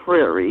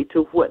contrary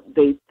to what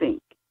they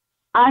think.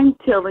 I'm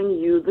telling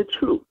you the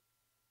truth.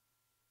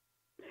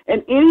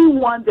 And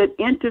anyone that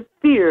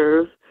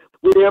interferes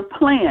with their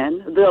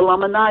plan, the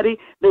Illuminati,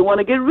 they want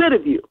to get rid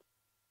of you.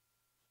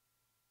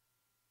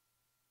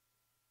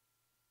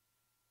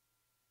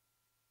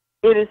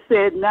 It is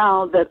said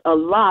now that a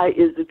lie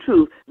is the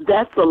truth.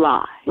 That's a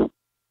lie.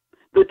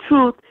 The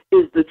truth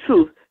is the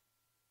truth.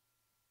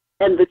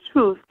 And the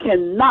truth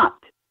cannot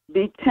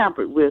be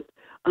tampered with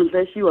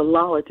unless you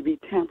allow it to be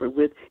tampered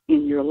with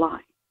in your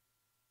life.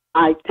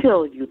 I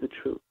tell you the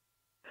truth.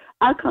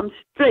 I come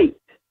straight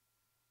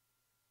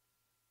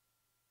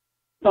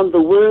from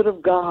the Word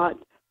of God,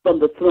 from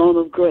the throne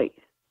of grace,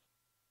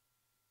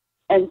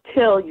 and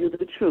tell you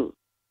the truth.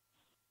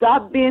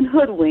 Stop being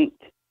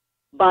hoodwinked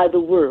by the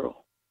world.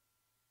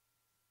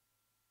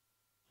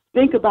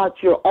 Think about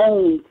your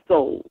own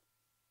soul,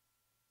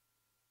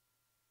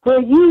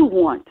 where you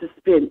want to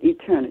spend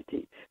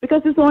eternity,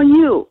 because it's on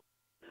you.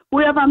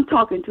 Whoever I'm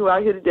talking to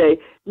out here today,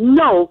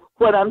 know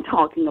what I'm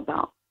talking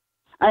about.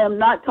 I am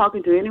not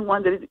talking to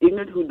anyone that is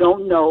ignorant, who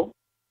don't know,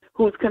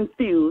 who's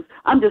confused.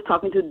 I'm just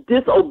talking to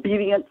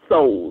disobedient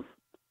souls.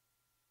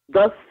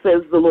 Thus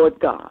says the Lord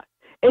God.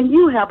 And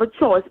you have a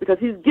choice, because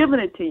He's given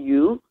it to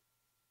you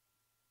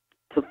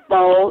to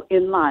fall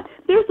in line.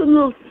 There's some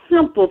little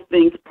simple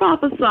things,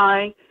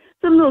 prophesying,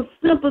 some little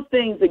simple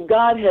things that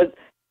God has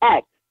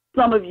asked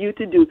some of you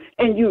to do,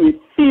 and you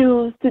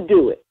refuse to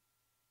do it.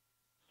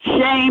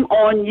 Shame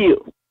on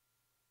you,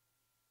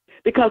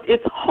 because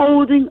it's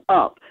holding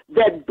up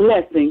that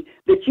blessing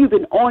that you've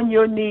been on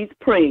your knees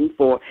praying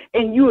for,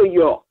 and you are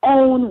your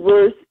own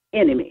worst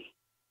enemy.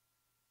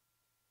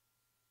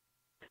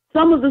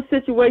 Some of the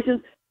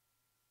situations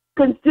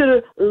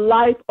consider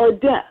life or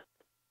death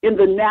in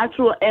the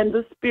natural and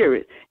the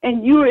spirit,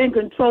 and you are in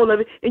control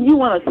of it, and you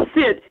want to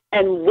sit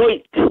and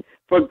wait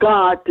for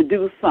God to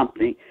do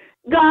something.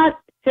 God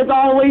has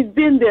always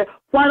been there.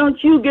 Why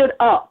don't you get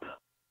up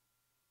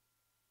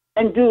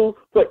and do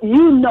what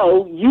you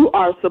know you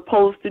are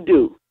supposed to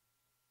do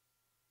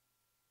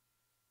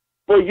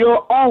for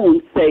your own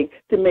sake,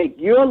 to make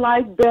your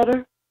life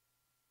better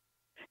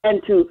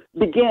and to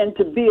begin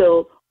to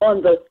build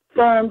on the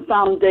firm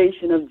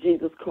foundation of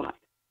Jesus Christ?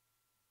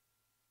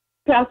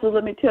 Pastor,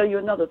 let me tell you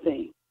another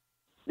thing.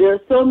 There are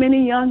so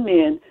many young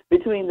men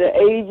between the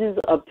ages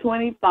of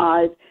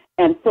 25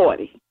 and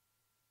 40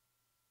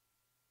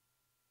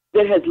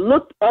 that has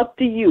looked up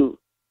to you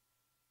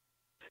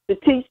to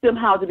teach them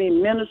how to be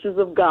ministers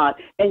of God,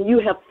 and you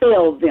have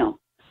failed them.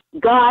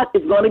 God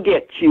is going to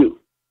get you.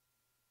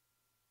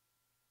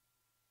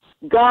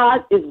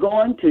 God is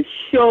going to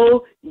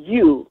show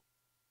you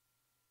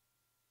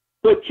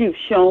what you've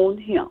shown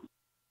Him.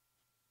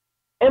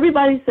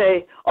 Everybody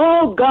say,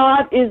 oh,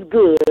 God is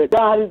good.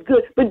 God is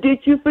good. But did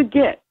you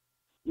forget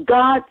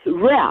God's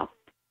wrath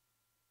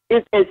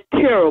is as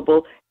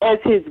terrible as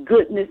his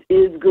goodness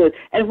is good.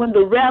 And when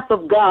the wrath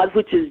of God,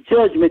 which is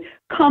judgment,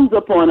 comes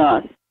upon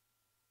us,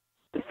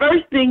 the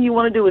first thing you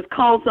want to do is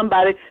call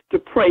somebody to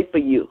pray for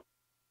you.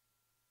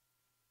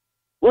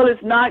 Well,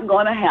 it's not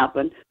going to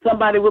happen.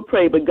 Somebody will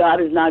pray, but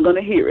God is not going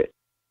to hear it.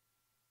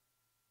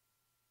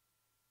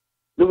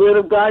 The Word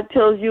of God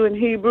tells you in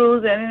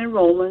Hebrews and in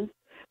Romans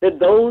that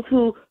those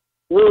who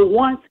were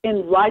once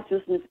in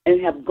righteousness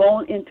and have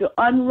gone into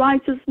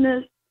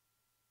unrighteousness,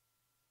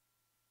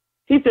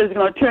 he says he's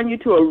going to turn you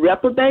to a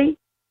reprobate.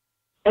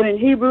 And in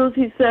Hebrews,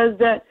 he says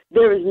that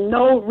there is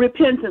no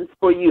repentance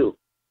for you.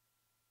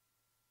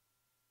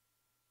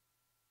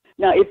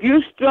 Now, if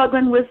you're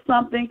struggling with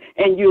something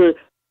and you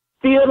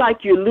feel like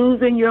you're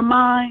losing your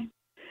mind,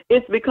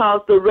 it's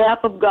because the wrath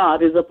of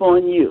God is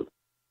upon you.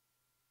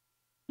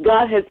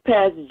 God has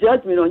passed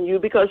judgment on you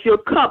because your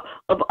cup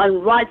of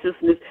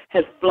unrighteousness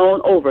has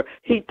flown over.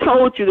 He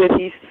told you that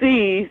he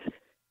sees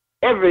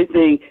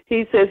everything.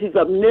 He says he's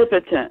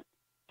omnipotent.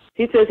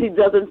 He says he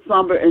doesn't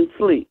slumber and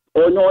sleep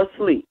or nor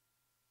sleep.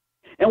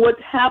 And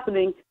what's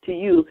happening to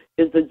you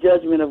is the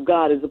judgment of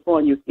God is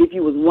upon you. If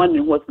you was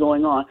wondering what's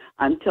going on,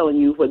 I'm telling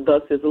you what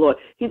thus says the Lord.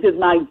 He says,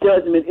 my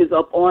judgment is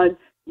upon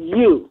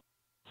you,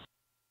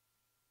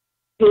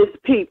 his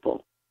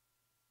people.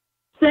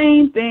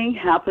 Same thing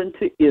happened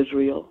to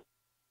Israel,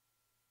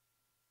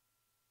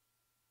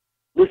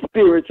 the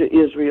spiritual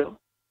Israel,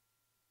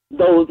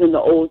 those in the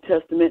Old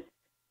Testament.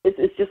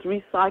 It's just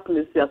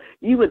recycling itself.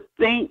 You would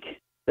think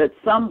that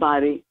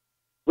somebody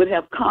would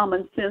have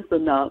common sense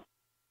enough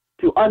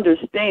to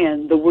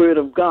understand the Word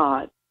of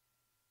God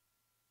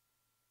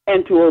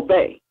and to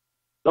obey.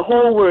 The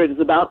whole Word is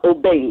about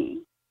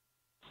obeying.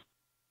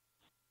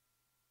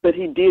 But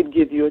he did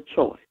give you a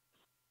choice.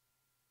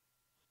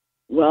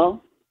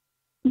 Well,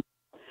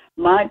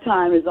 my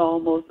time is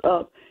almost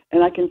up,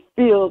 and I can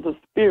feel the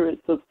Spirit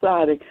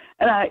subsiding.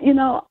 And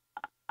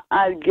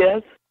I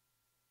guess,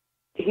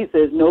 he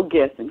says, no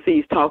guessing. See,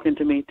 he's talking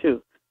to me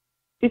too.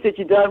 He said,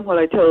 you've done what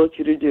I told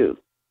you to do.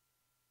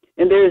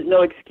 And there is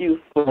no excuse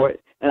for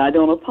it, and I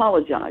don't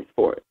apologize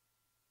for it.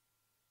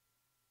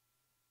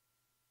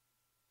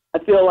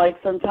 I feel like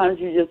sometimes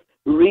you just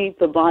read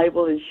the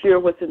Bible and share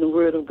what's in the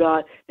Word of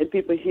God, and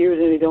people hear it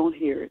and they don't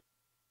hear it.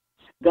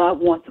 God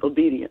wants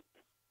obedience.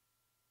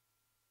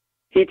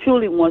 He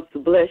truly wants to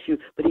bless you,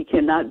 but he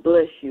cannot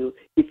bless you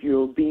if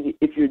you're obedient,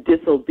 if you're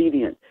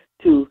disobedient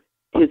to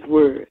his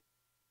Word.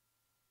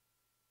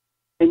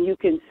 And you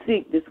can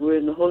seek this Word,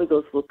 and the Holy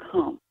Ghost will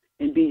come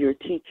and be your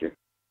teacher.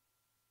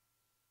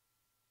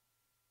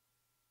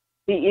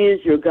 He is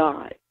your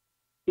guide.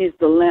 He's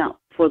the lamp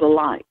for the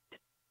light.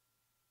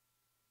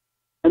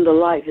 And the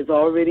light has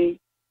already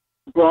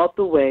brought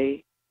the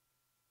way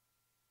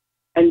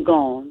and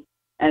gone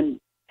and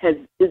is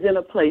in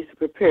a place to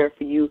prepare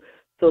for you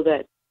so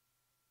that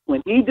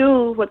when he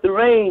do what the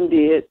rain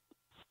did,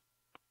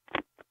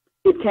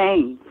 it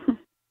came.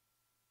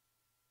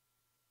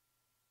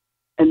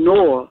 And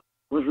Noah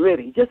was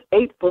ready. Just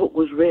 8 folk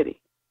was ready.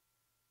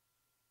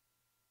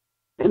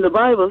 And the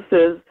Bible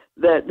says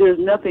that there's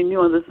nothing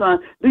new under the sun.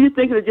 Do you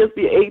think it'll just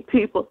be 8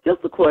 people? Just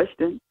a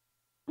question.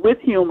 With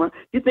humor.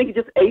 Do you think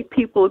just 8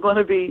 people are going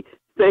to be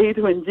saved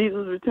when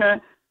Jesus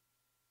returns?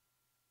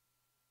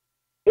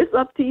 It's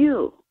up to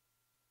you.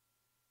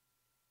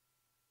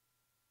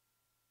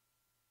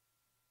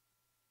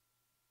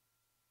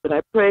 But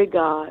I pray,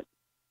 God,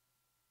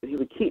 that he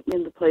would keep me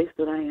in the place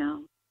that I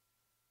am,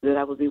 that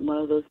I would be one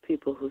of those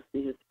people who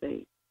see his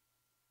face.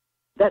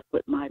 That's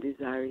what my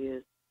desire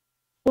is.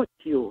 What's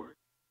yours?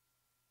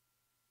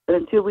 But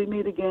until we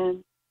meet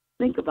again,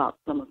 think about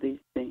some of these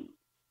things.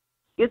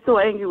 Get so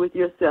angry with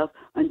yourself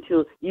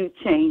until you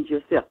change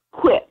yourself.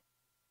 Quit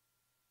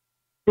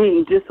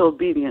being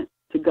disobedient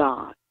to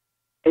God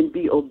and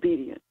be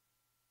obedient.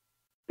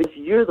 Because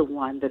you're the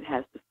one that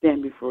has to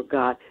stand before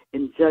God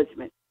in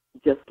judgment,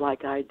 just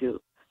like I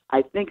do.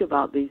 I think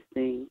about these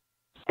things,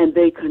 and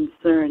they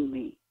concern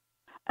me.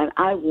 And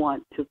I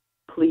want to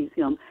please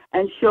him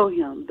and show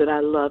him that I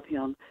love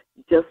him,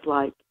 just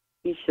like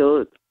he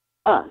showed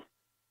us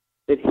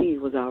that he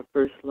was our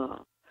first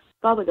love.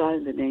 Father God,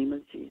 in the name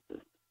of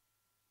Jesus,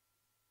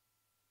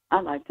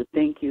 I'd like to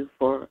thank you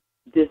for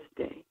this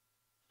day.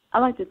 I'd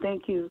like to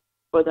thank you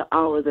for the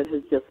hour that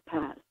has just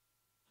passed.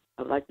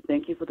 I'd like to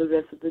thank you for the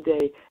rest of the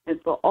day and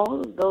for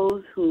all of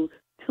those who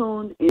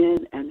tuned in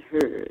and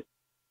heard.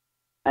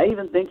 I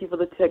even thank you for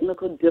the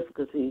technical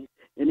difficulties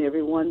in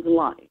everyone's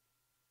life,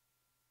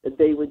 that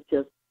they would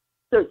just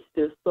search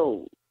their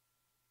souls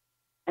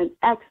and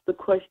ask the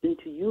question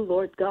to you,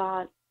 Lord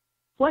God,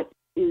 what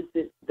is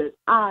it that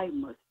I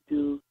must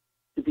do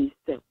to be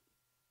saved?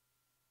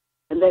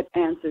 And that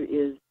answer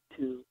is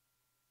to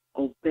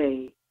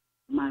obey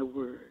my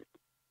word.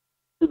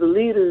 To the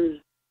leaders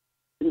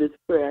in this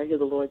prayer, I hear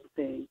the Lord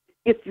saying,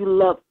 if you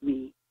love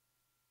me,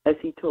 as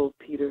he told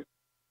Peter,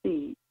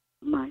 feed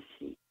my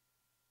sheep.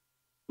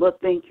 Lord,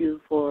 thank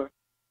you for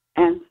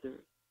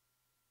answers.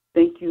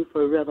 Thank you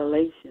for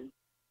revelation.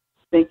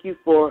 Thank you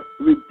for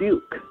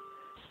rebuke.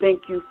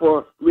 Thank you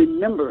for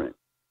remembrance.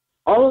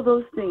 All of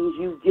those things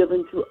you've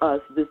given to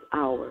us this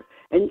hour.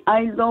 And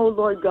I know,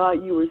 Lord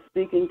God, you were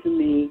speaking to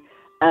me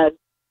as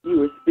you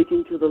were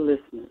speaking to the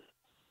listeners.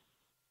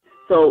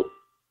 So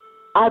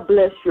I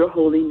bless your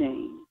holy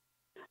name.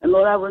 And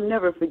Lord, I will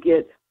never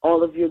forget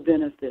all of your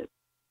benefits.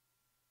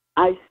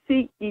 I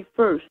seek ye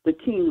first the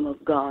kingdom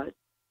of God,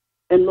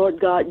 and Lord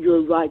God,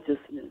 your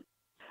righteousness.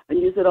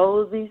 And you said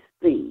all of these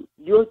things,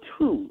 your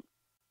truth,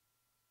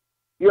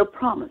 your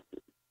promises,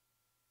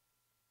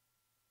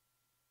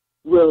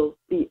 will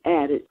be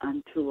added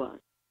unto us.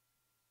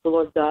 So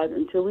Lord God,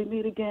 until we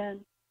meet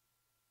again,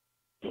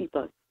 keep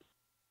us,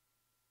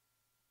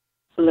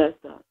 bless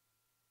us,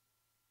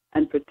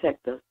 and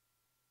protect us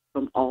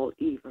from all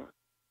evil.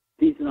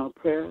 These are our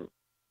prayers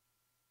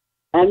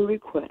and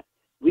requests.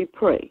 We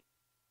pray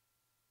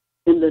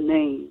in the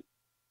name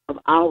of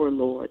our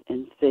Lord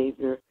and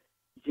Savior,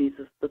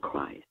 Jesus the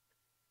Christ.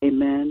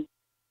 Amen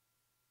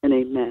and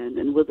amen.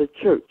 And will the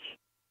church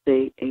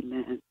say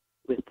amen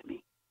with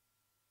me?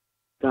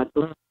 God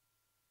bless.